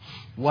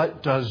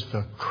 what does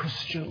the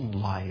Christian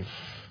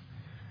life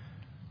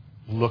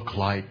look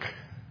like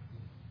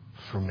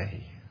for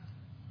me?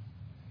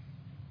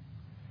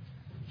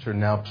 Turn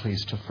now,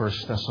 please, to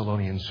 1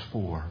 Thessalonians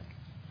 4.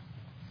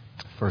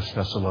 1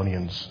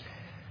 Thessalonians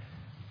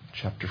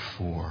chapter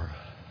 4.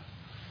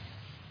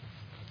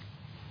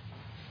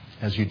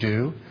 As you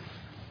do,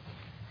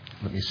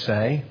 let me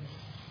say,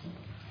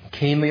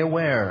 keenly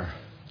aware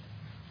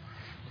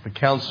of the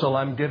counsel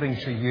I'm giving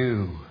to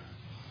you,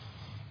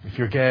 if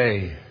you're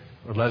gay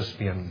or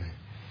lesbian,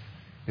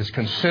 is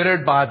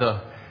considered by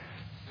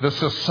the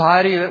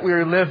society that we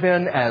live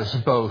in as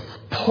both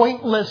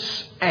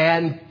pointless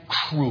and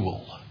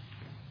cruel.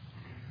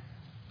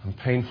 I'm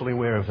painfully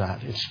aware of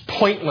that. It's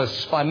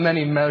pointless by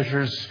many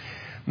measures,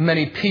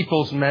 many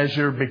people's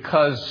measure,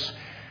 because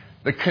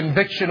the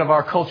conviction of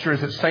our culture is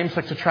that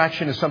same-sex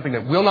attraction is something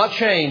that will not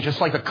change.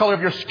 Just like the color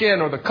of your skin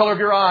or the color of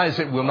your eyes,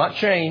 it will not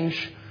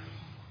change.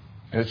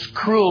 And it's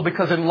cruel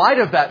because in light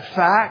of that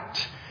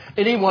fact,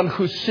 anyone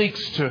who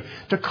seeks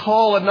to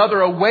call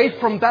another away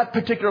from that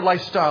particular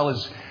lifestyle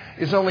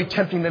is only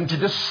tempting them to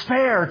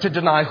despair, to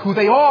deny who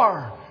they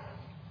are.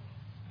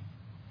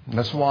 And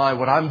that's why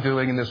what I'm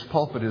doing in this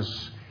pulpit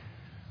is,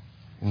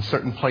 in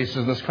certain places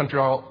in this country,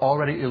 are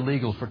already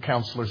illegal for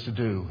counselors to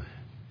do,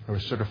 who are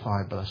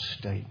certified by the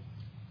state.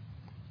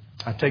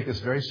 I take this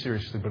very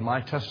seriously, but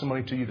my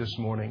testimony to you this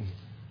morning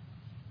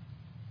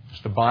is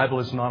the Bible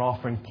is not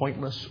offering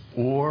pointless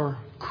or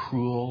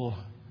cruel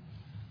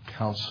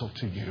counsel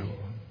to you.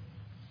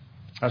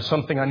 That's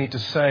something I need to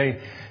say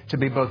to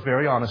be both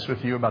very honest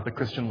with you about the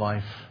Christian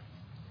life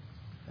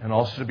and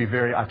also to be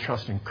very, I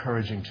trust,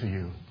 encouraging to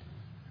you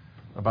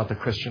about the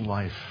Christian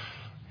life.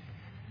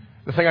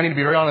 The thing I need to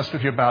be very honest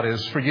with you about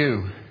is for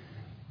you,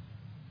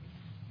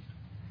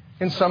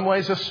 in some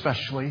ways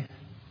especially,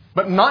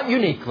 but not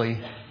uniquely,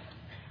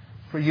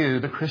 for you,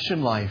 the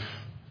Christian life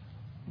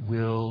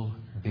will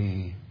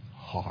be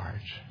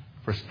hard.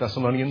 1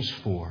 Thessalonians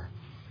 4,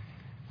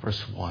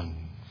 verse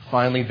 1.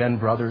 Finally then,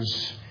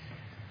 brothers,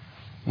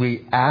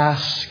 we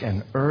ask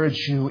and urge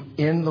you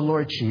in the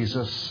Lord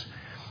Jesus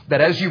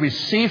that as you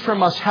receive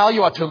from us how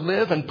you ought to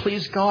live and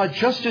please God,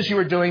 just as you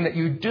are doing, that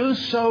you do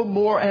so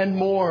more and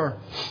more.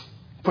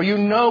 For you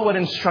know what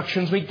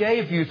instructions we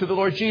gave you through the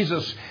Lord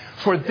Jesus.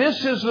 For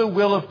this is the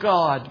will of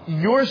God,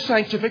 your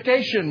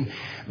sanctification,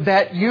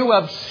 that you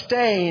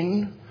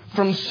abstain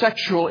from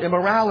sexual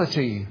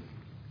immorality.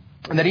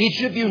 And that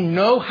each of you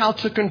know how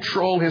to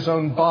control his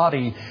own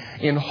body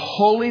in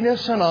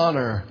holiness and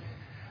honor,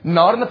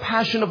 not in the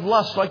passion of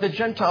lust like the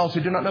Gentiles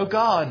who do not know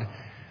God,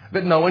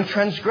 that no one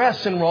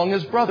transgress and wrong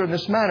his brother in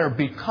this manner,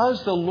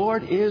 because the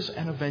Lord is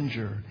an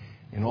avenger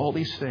in all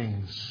these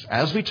things,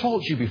 as we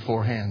told you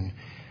beforehand,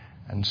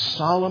 and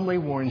solemnly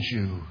warned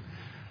you.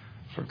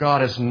 For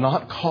God has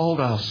not called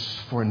us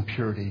for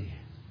impurity,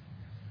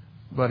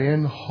 but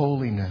in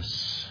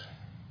holiness.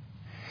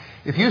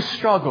 If you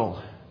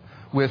struggle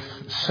with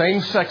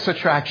same-sex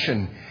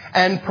attraction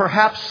and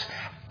perhaps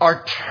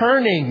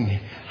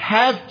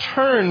have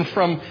turned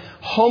from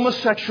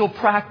homosexual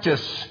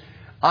practice,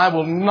 I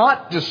will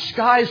not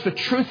disguise the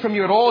truth from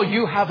you at all.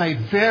 You have a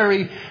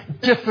very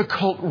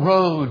difficult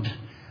road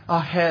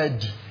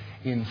ahead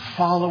in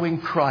following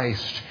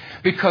Christ,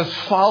 because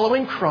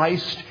following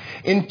Christ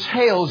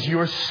entails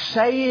your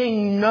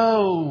saying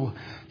no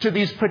to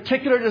these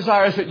particular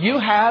desires that you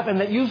have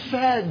and that you've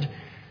fed.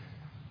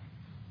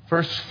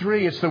 Verse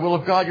 3, it's the will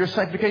of God, your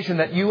sanctification,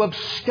 that you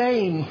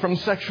abstain from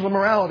sexual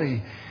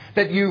immorality,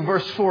 that you,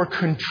 verse 4,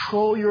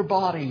 control your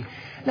body.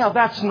 Now,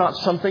 that's not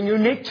something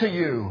unique to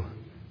you.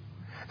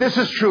 This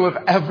is true of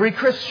every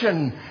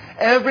Christian.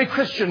 Every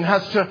Christian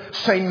has to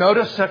say no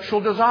to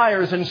sexual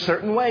desires in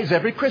certain ways.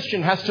 Every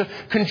Christian has to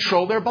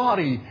control their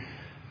body.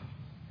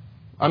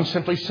 I'm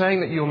simply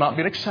saying that you will not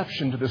be an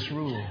exception to this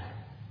rule.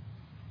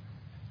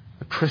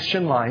 The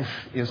Christian life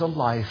is a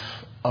life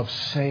of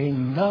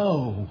saying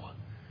no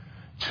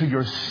to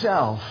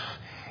yourself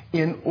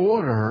in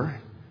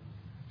order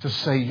to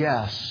say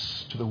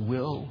yes to the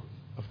will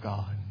of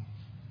God.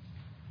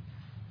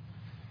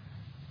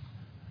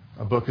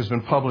 A book has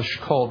been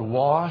published called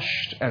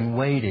Washed and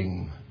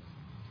Waiting: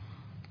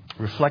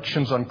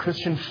 Reflections on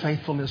Christian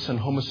Faithfulness and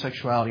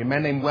Homosexuality. A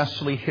man named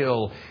Wesley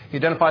Hill. He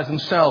identifies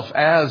himself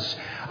as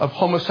of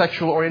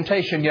homosexual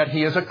orientation, yet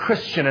he is a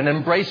Christian and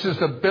embraces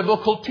the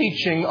biblical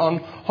teaching on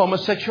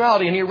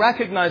homosexuality. And he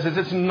recognizes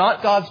it's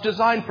not God's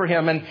design for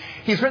him. And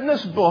he's written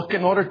this book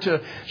in order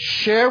to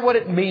share what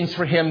it means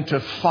for him to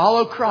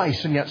follow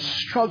Christ and yet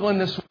struggle in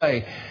this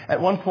way.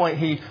 At one point,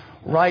 he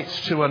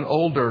writes to an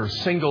older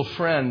single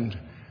friend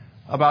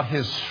about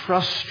his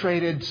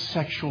frustrated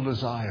sexual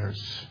desires.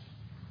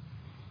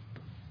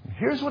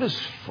 Here's what his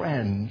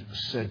friend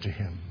said to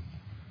him.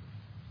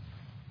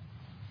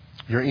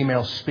 Your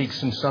email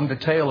speaks in some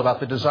detail about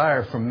the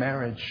desire for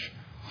marriage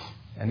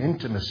and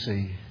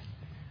intimacy.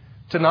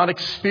 To not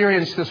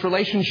experience this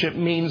relationship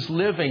means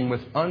living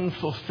with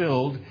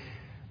unfulfilled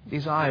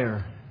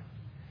desire.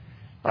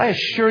 But I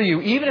assure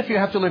you, even if you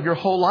have to live your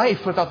whole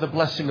life without the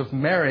blessing of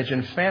marriage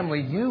and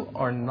family, you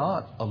are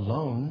not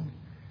alone.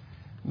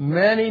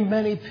 Many,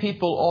 many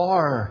people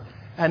are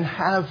and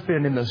have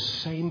been in the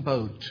same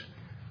boat.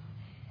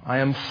 I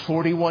am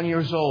 41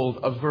 years old,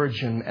 a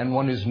virgin, and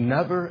one who's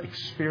never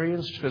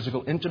experienced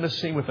physical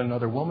intimacy with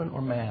another woman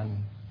or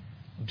man.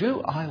 Do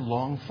I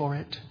long for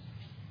it?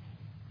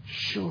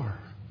 Sure.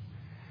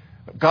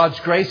 God's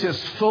grace is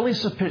fully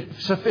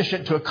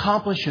sufficient to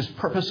accomplish His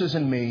purposes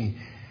in me.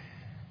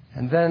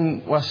 And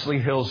then Wesley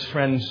Hill's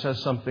friend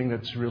says something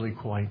that's really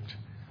quite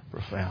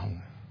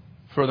profound.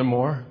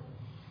 Furthermore,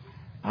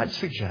 I'd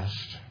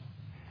suggest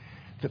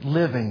that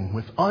living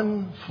with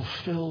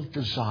unfulfilled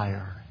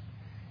desire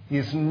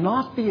is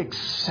not the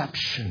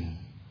exception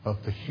of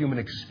the human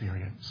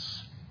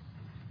experience,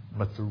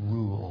 but the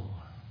rule.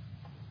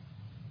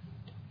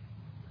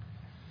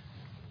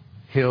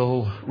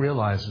 Hill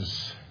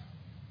realizes,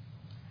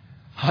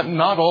 I'm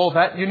not all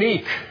that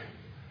unique.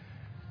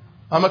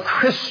 I'm a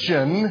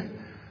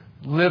Christian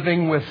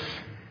living with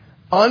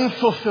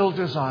unfulfilled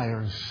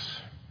desires.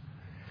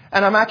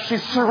 And I'm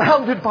actually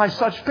surrounded by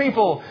such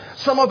people.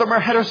 Some of them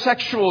are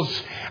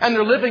heterosexuals, and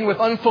they're living with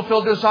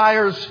unfulfilled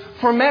desires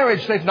for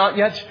marriage. They've not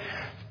yet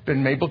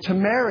been able to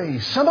marry.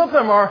 Some of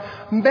them are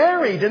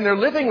married, and they're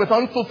living with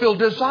unfulfilled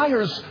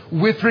desires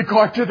with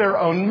regard to their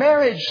own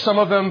marriage. Some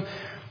of them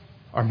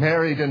are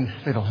married and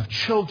they don't have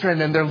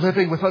children, and they're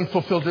living with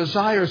unfulfilled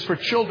desires for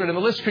children. And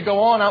the list could go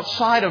on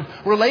outside of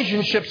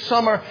relationships.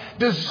 Some are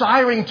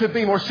desiring to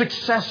be more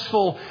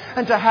successful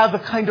and to have the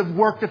kind of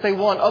work that they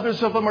want.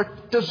 Others of them are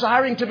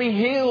desiring to be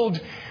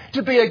healed,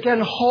 to be again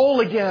whole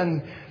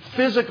again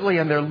physically,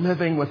 and they're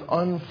living with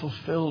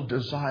unfulfilled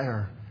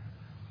desire.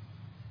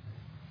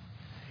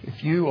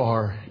 If you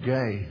are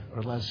gay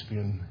or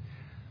lesbian,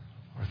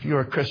 or if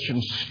you're a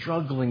Christian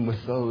struggling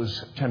with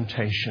those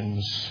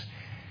temptations,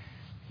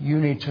 you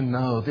need to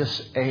know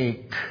this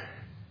ache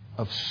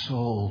of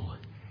soul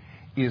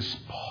is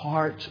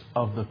part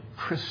of the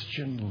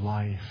Christian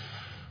life.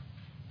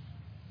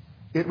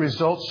 It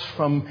results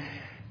from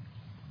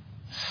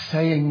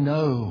saying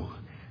no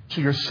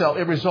to yourself.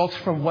 It results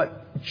from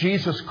what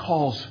Jesus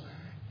calls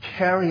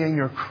carrying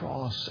your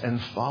cross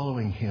and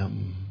following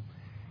Him.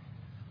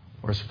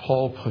 Or as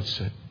Paul puts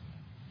it,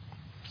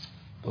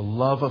 the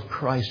love of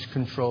Christ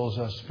controls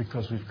us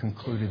because we've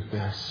concluded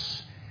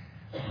this.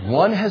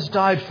 One has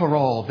died for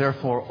all,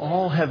 therefore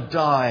all have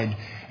died.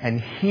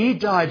 And He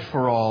died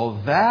for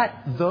all,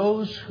 that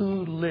those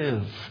who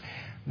live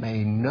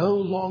may no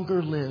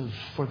longer live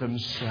for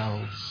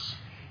themselves,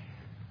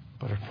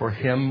 but for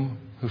Him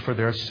who for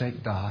their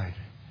sake died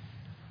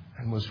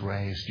and was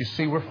raised. You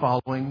see, we're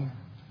following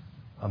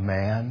a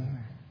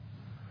man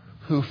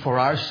who for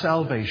our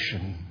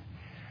salvation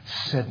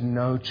said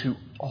no to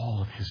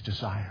all of his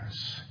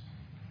desires,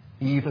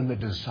 even the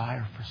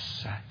desire for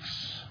sex.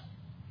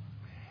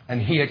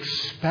 And He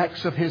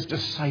expects of His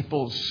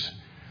disciples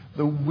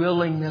the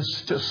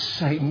willingness to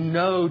say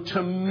no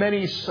to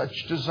many such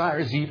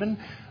desires, even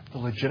the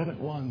legitimate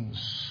ones,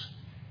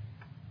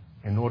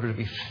 in order to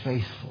be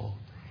faithful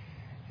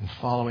in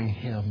following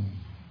Him.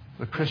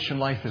 The Christian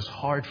life is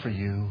hard for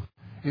you.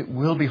 It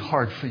will be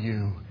hard for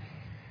you.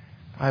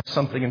 I have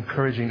something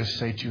encouraging to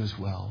say to you as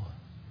well.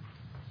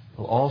 It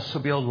will also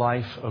be a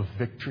life of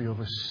victory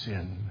over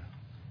sin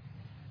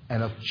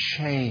and of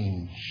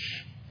change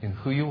in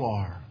who you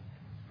are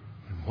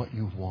and what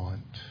you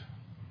want.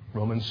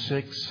 Romans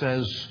 6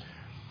 says,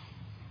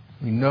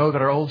 we know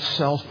that our old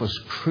self was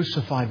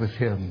crucified with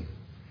Him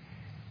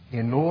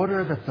in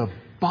order that the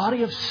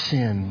body of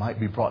sin might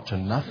be brought to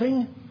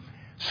nothing,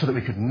 so that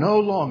we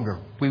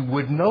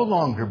would no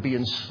longer be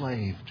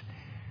enslaved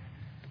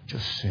to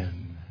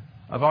sin.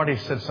 I've already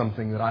said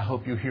something that I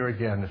hope you hear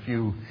again. If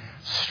you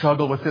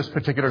struggle with this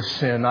particular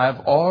sin, I've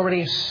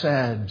already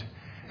said,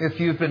 if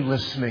you've been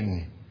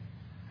listening,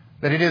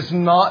 that it is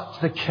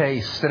not the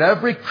case that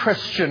every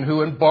Christian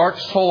who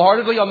embarks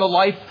wholeheartedly on the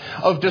life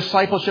of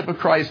discipleship of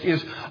Christ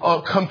is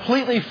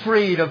completely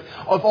freed of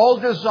all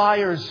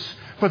desires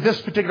for this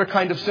particular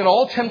kind of sin,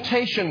 all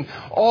temptation,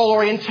 all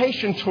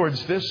orientation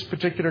towards this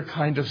particular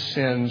kind of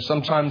sin.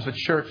 Sometimes the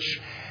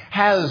church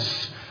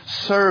has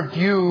served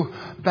you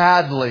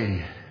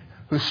badly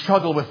who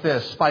struggle with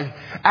this by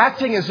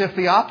acting as if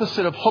the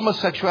opposite of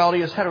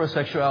homosexuality is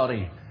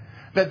heterosexuality.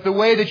 That the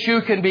way that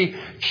you can be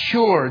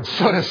cured,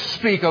 so to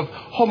speak, of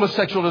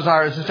homosexual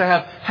desires is to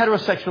have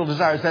heterosexual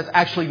desires. That's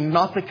actually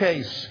not the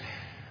case.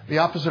 The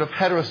opposite of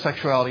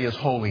heterosexuality is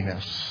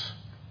holiness.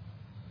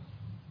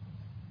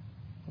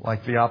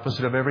 Like the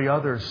opposite of every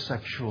other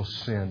sexual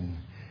sin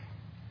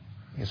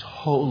is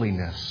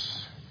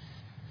holiness.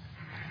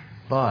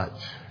 But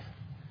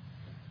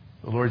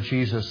the Lord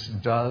Jesus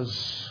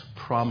does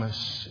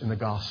promise in the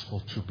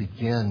gospel to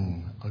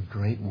begin a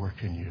great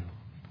work in you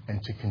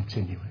and to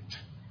continue it.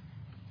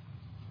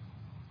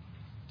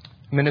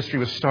 Ministry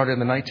was started in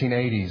the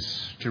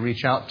 1980s to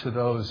reach out to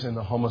those in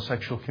the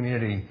homosexual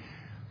community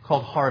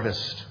called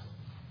Harvest.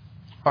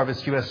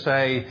 Harvest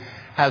USA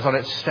has on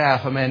its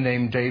staff a man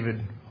named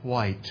David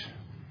White.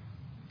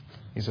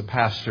 He's a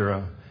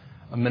pastor,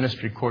 a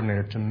ministry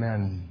coordinator to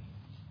men.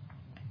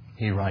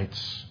 He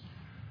writes,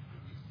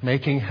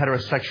 making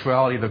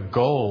heterosexuality the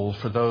goal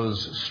for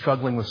those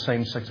struggling with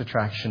same-sex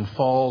attraction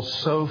falls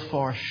so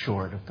far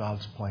short of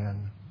God's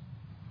plan.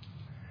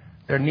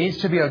 There needs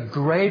to be a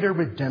greater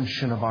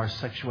redemption of our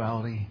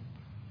sexuality.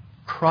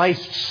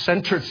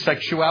 Christ-centered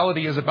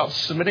sexuality is about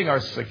submitting our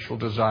sexual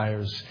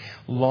desires,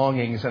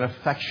 longings, and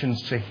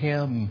affections to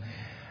Him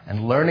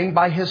and learning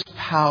by His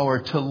power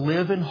to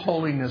live in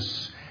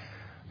holiness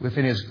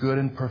within His good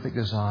and perfect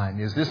design.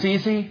 Is this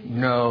easy?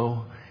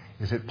 No.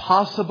 Is it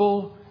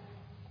possible?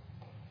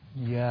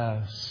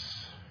 Yes.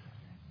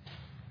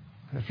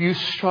 If you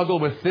struggle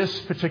with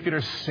this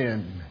particular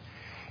sin,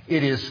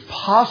 it is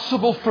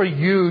possible for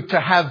you to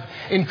have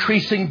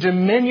increasing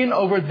dominion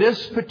over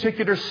this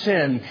particular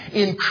sin,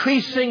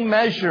 increasing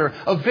measure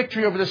of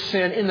victory over the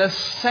sin in the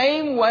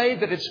same way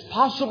that it's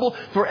possible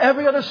for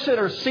every other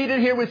sinner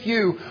seated here with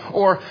you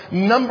or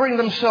numbering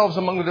themselves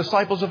among the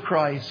disciples of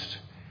Christ.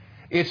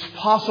 It's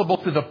possible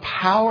through the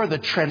power, the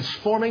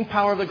transforming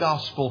power of the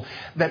gospel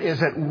that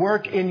is at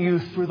work in you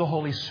through the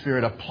Holy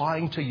Spirit,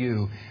 applying to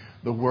you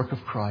the work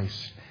of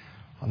Christ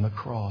on the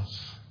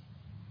cross.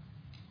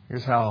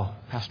 Here's how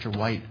Pastor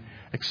White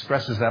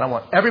expresses that. I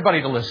want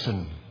everybody to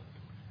listen.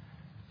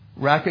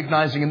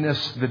 Recognizing in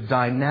this the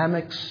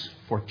dynamics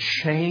for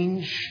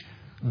change,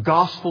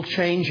 gospel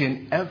change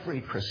in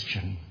every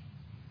Christian.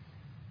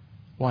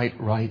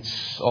 White writes,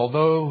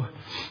 although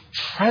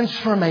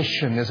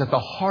transformation is at the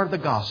heart of the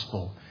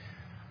gospel,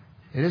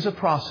 it is a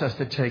process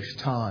that takes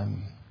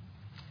time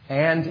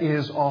and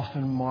is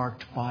often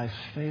marked by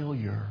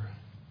failure.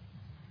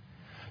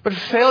 But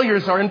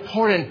failures are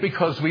important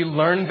because we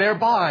learn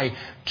thereby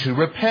to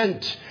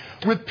repent,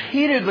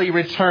 repeatedly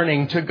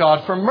returning to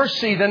God for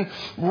mercy, then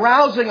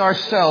rousing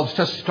ourselves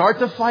to start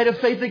the fight of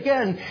faith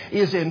again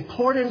is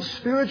important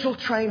spiritual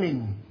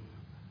training.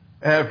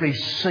 Every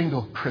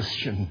single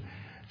Christian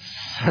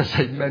says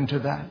amen to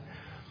that.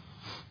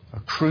 A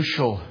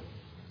crucial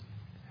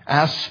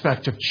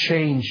aspect of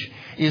change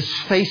is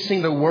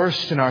facing the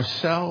worst in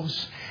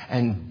ourselves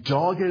and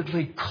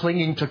doggedly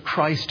clinging to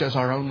Christ as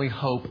our only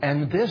hope.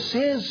 And this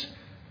is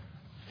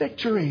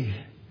victory.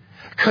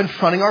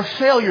 Confronting our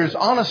failures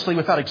honestly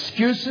without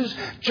excuses,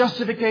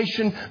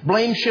 justification,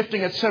 blame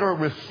shifting, etc.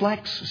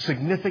 reflects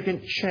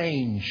significant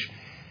change.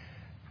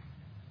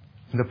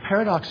 And the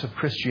paradox of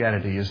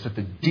Christianity is that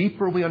the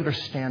deeper we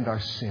understand our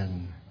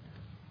sin,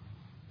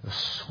 the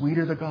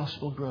sweeter the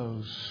gospel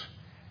grows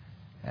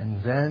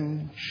And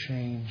then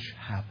change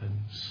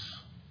happens.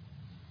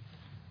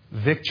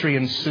 Victory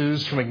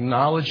ensues from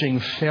acknowledging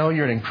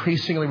failure and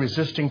increasingly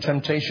resisting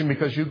temptation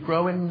because you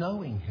grow in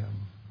knowing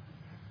Him.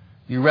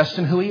 You rest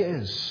in who He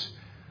is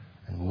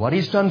and what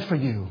He's done for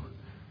you,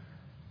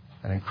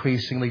 and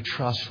increasingly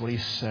trust what He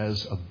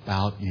says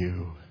about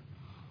you.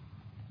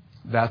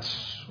 That's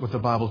what the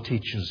Bible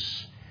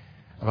teaches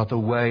about the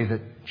way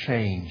that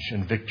change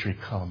and victory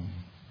come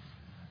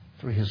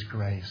through His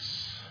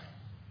grace.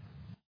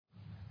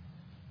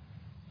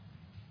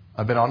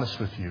 I've been honest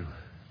with you.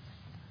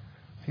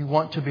 If you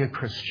want to be a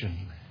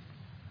Christian,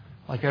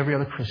 like every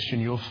other Christian,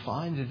 you'll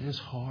find it is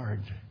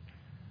hard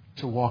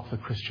to walk the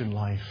Christian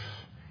life.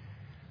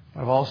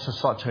 I've also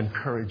sought to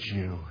encourage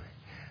you.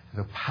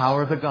 The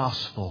power of the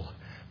gospel,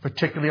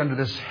 particularly under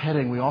this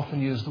heading, we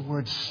often use the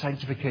word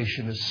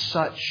sanctification, is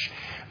such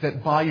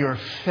that by your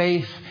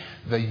faith,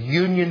 the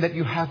union that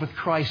you have with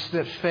Christ,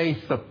 that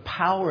faith, the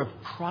power of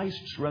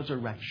Christ's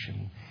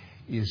resurrection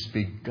is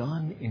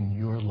begun in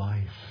your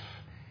life,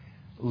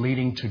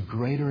 leading to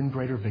greater and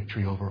greater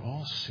victory over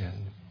all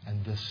sin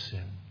and this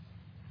sin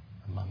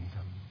among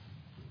them.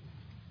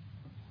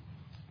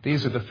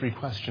 These are the three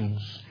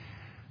questions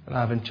that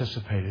I've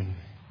anticipated.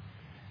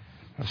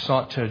 I've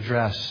sought to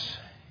address,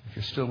 if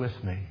you're still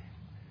with me,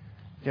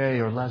 gay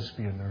or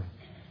lesbian or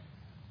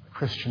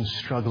Christians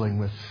struggling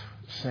with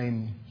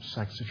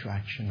same-sex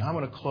attraction. I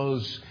want to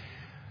close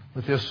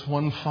with this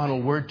one final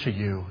word to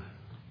you.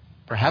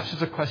 Perhaps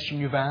it's a question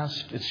you've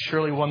asked. It's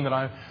surely one that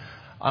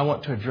I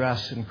want to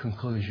address in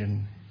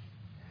conclusion.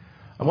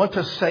 I want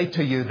to say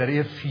to you that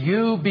if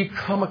you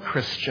become a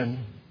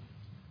Christian,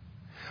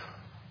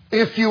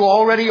 if you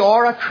already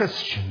are a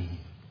Christian,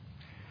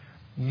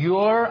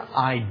 your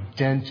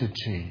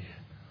identity,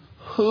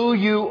 who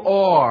you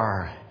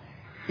are,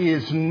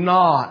 is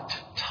not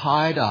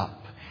tied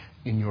up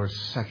in your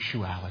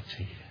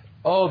sexuality.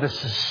 Oh, this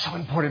is so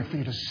important for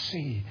you to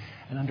see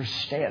and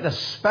understand,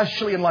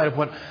 especially in light of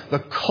what the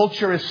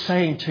culture is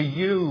saying to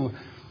you.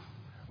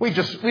 We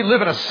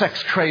live in a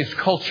sex-crazed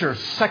culture.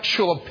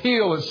 Sexual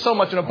appeal is so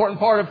much an important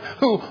part of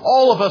who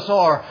all of us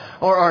are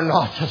or are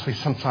not, as we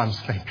sometimes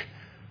think.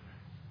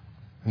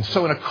 And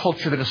so in a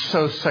culture that is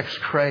so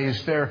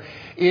sex-crazed, there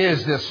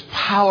is this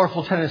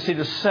powerful tendency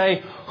to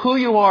say who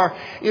you are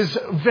is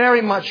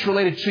very much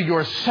related to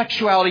your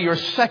sexuality, your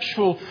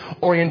sexual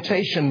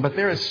orientation. But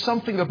there is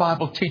something the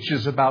Bible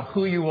teaches about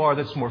who you are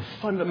that's more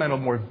fundamental,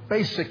 more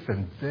basic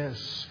than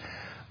this.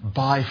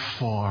 By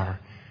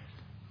far,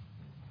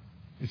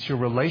 it's your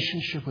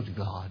relationship with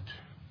God.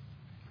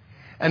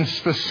 And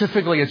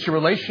specifically, it's your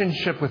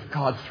relationship with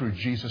God through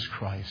Jesus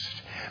Christ.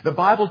 The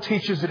Bible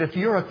teaches that if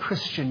you're a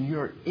Christian,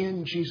 you're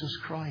in Jesus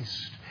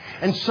Christ.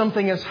 And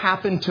something has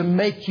happened to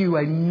make you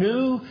a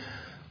new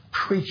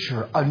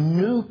creature, a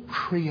new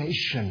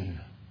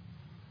creation.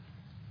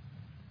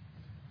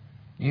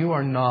 You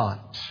are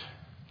not,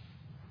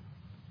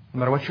 no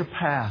matter what your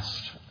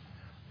past,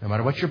 no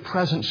matter what your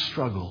present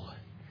struggle,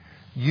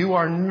 you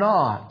are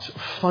not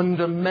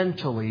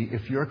fundamentally,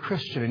 if you're a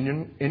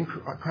Christian in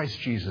Christ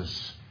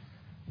Jesus,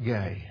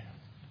 gay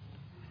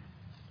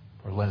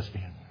or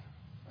lesbian.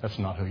 That's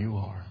not who you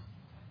are.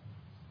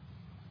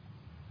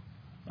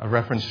 I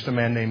referenced a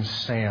man named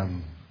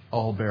Sam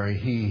Albury.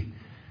 He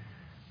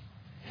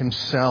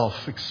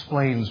himself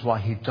explains why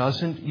he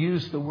doesn't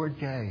use the word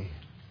gay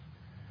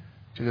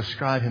to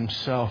describe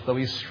himself, though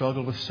he's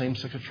struggled with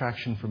same-sex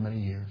attraction for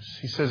many years.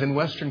 He says, in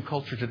Western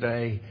culture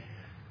today,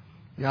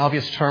 the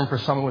obvious term for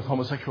someone with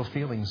homosexual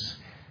feelings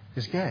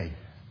is gay.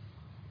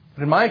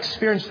 But in my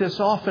experience, this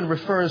often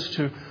refers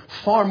to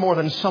far more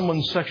than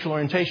someone's sexual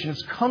orientation.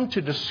 It's come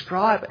to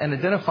describe and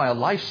identify a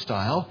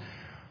lifestyle.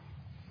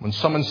 When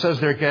someone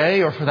says they're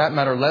gay, or for that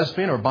matter,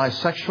 lesbian or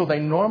bisexual, they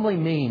normally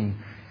mean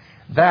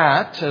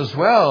that, as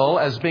well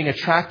as being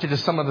attracted to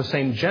someone of the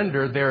same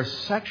gender, their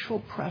sexual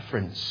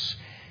preference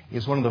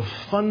is one of the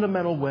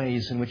fundamental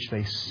ways in which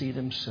they see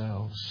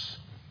themselves.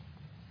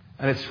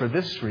 And it's for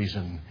this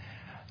reason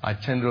I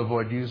tend to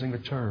avoid using the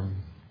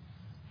term.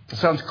 It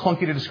sounds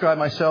clunky to describe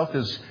myself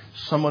as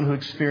someone who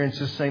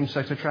experiences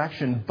same-sex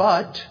attraction,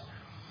 but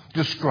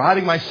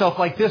describing myself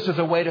like this is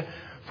a way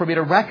for me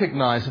to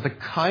recognize that the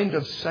kind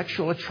of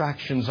sexual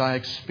attractions I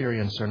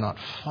experience are not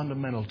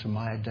fundamental to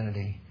my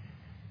identity.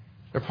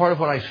 They're part of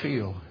what I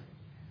feel,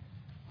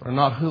 but are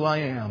not who I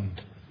am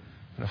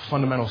in a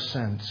fundamental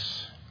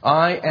sense.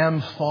 I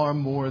am far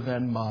more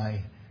than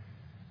my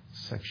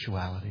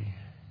sexuality.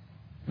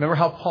 Remember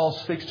how Paul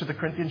speaks to the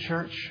Corinthian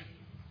church?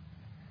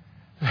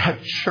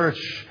 That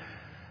church,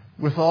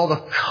 with all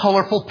the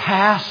colorful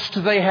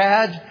past they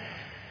had,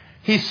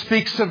 he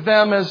speaks of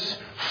them as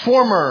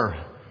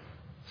former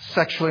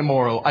sexually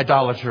immoral,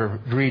 idolater,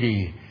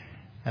 greedy,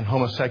 and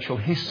homosexual.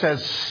 He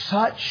says,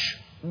 such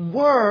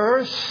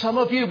were some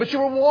of you, but you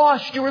were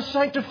washed, you were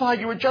sanctified,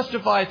 you were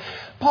justified.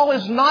 Paul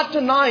is not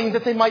denying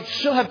that they might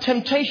still have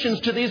temptations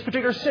to these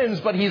particular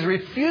sins, but he's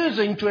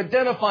refusing to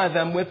identify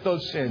them with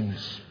those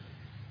sins.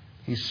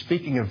 He's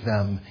speaking of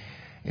them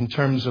in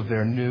terms of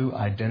their new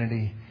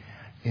identity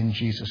in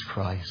Jesus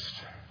Christ.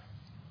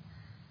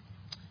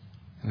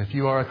 And if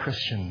you are a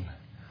Christian,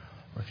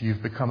 or if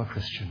you've become a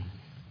Christian,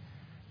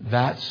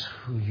 that's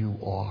who you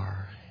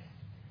are.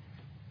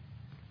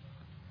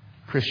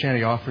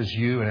 Christianity offers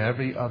you and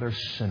every other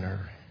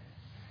sinner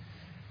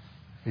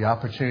the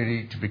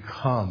opportunity to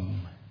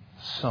become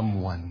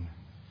someone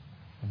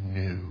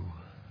new.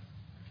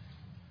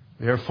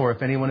 Therefore,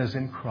 if anyone is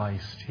in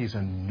Christ, he's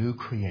a new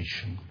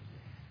creation.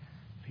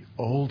 The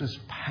old is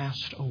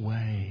passed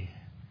away.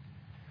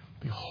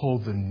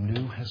 Behold, the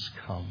new has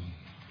come.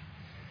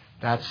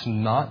 That's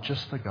not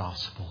just the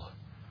gospel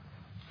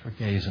for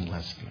gays and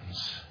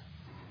lesbians.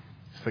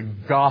 It's the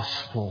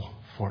gospel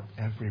for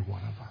every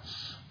one of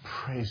us.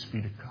 Praise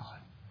be to God.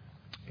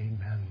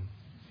 Amen.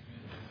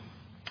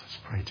 Let's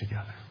pray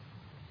together.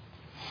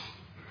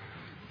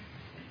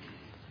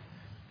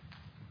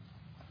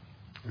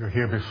 We're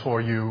here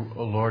before you,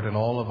 O Lord, in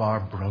all of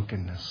our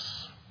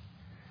brokenness.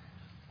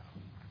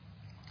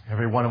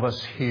 Every one of us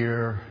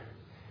here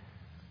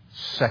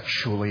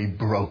sexually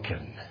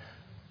broken.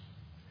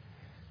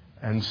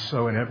 And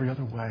so in every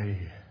other way,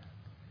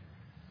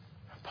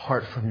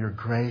 apart from your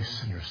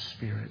grace and your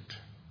Spirit,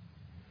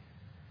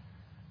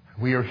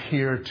 we are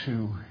here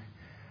to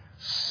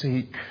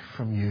seek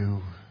from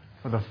you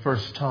for the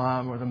first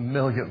time or the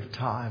millionth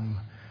time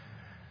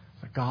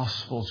the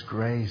gospel's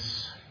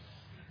grace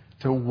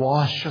to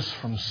wash us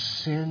from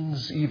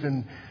sins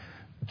even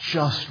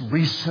just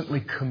recently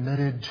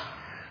committed,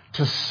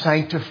 to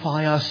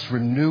sanctify us,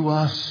 renew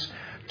us,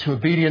 to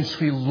obedience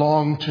we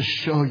long to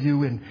show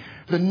you in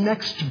the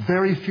next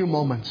very few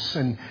moments,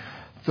 and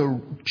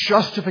the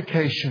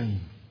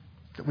justification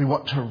that we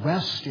want to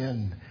rest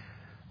in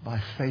by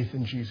faith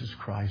in Jesus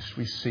Christ.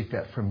 We seek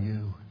that from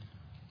you.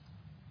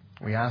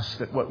 We ask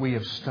that what we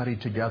have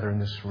studied together in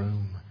this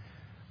room,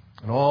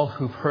 and all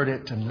who've heard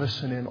it and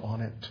listen in on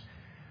it,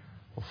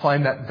 will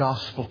find that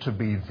gospel to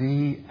be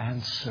the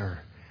answer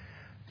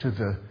to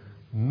the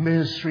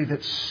misery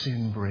that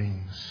sin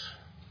brings.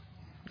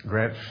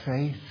 Grant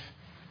faith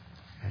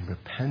and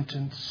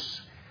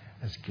repentance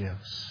as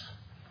gifts.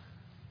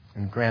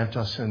 And grant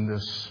us in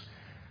this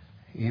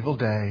evil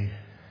day,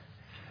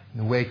 in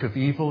the wake of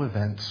evil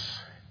events,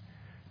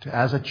 to,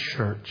 as a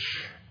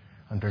church,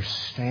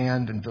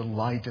 understand and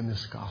delight in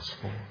this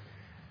gospel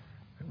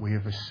that we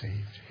have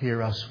received.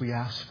 Hear us, we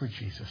ask, for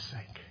Jesus'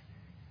 sake.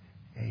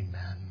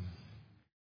 Amen.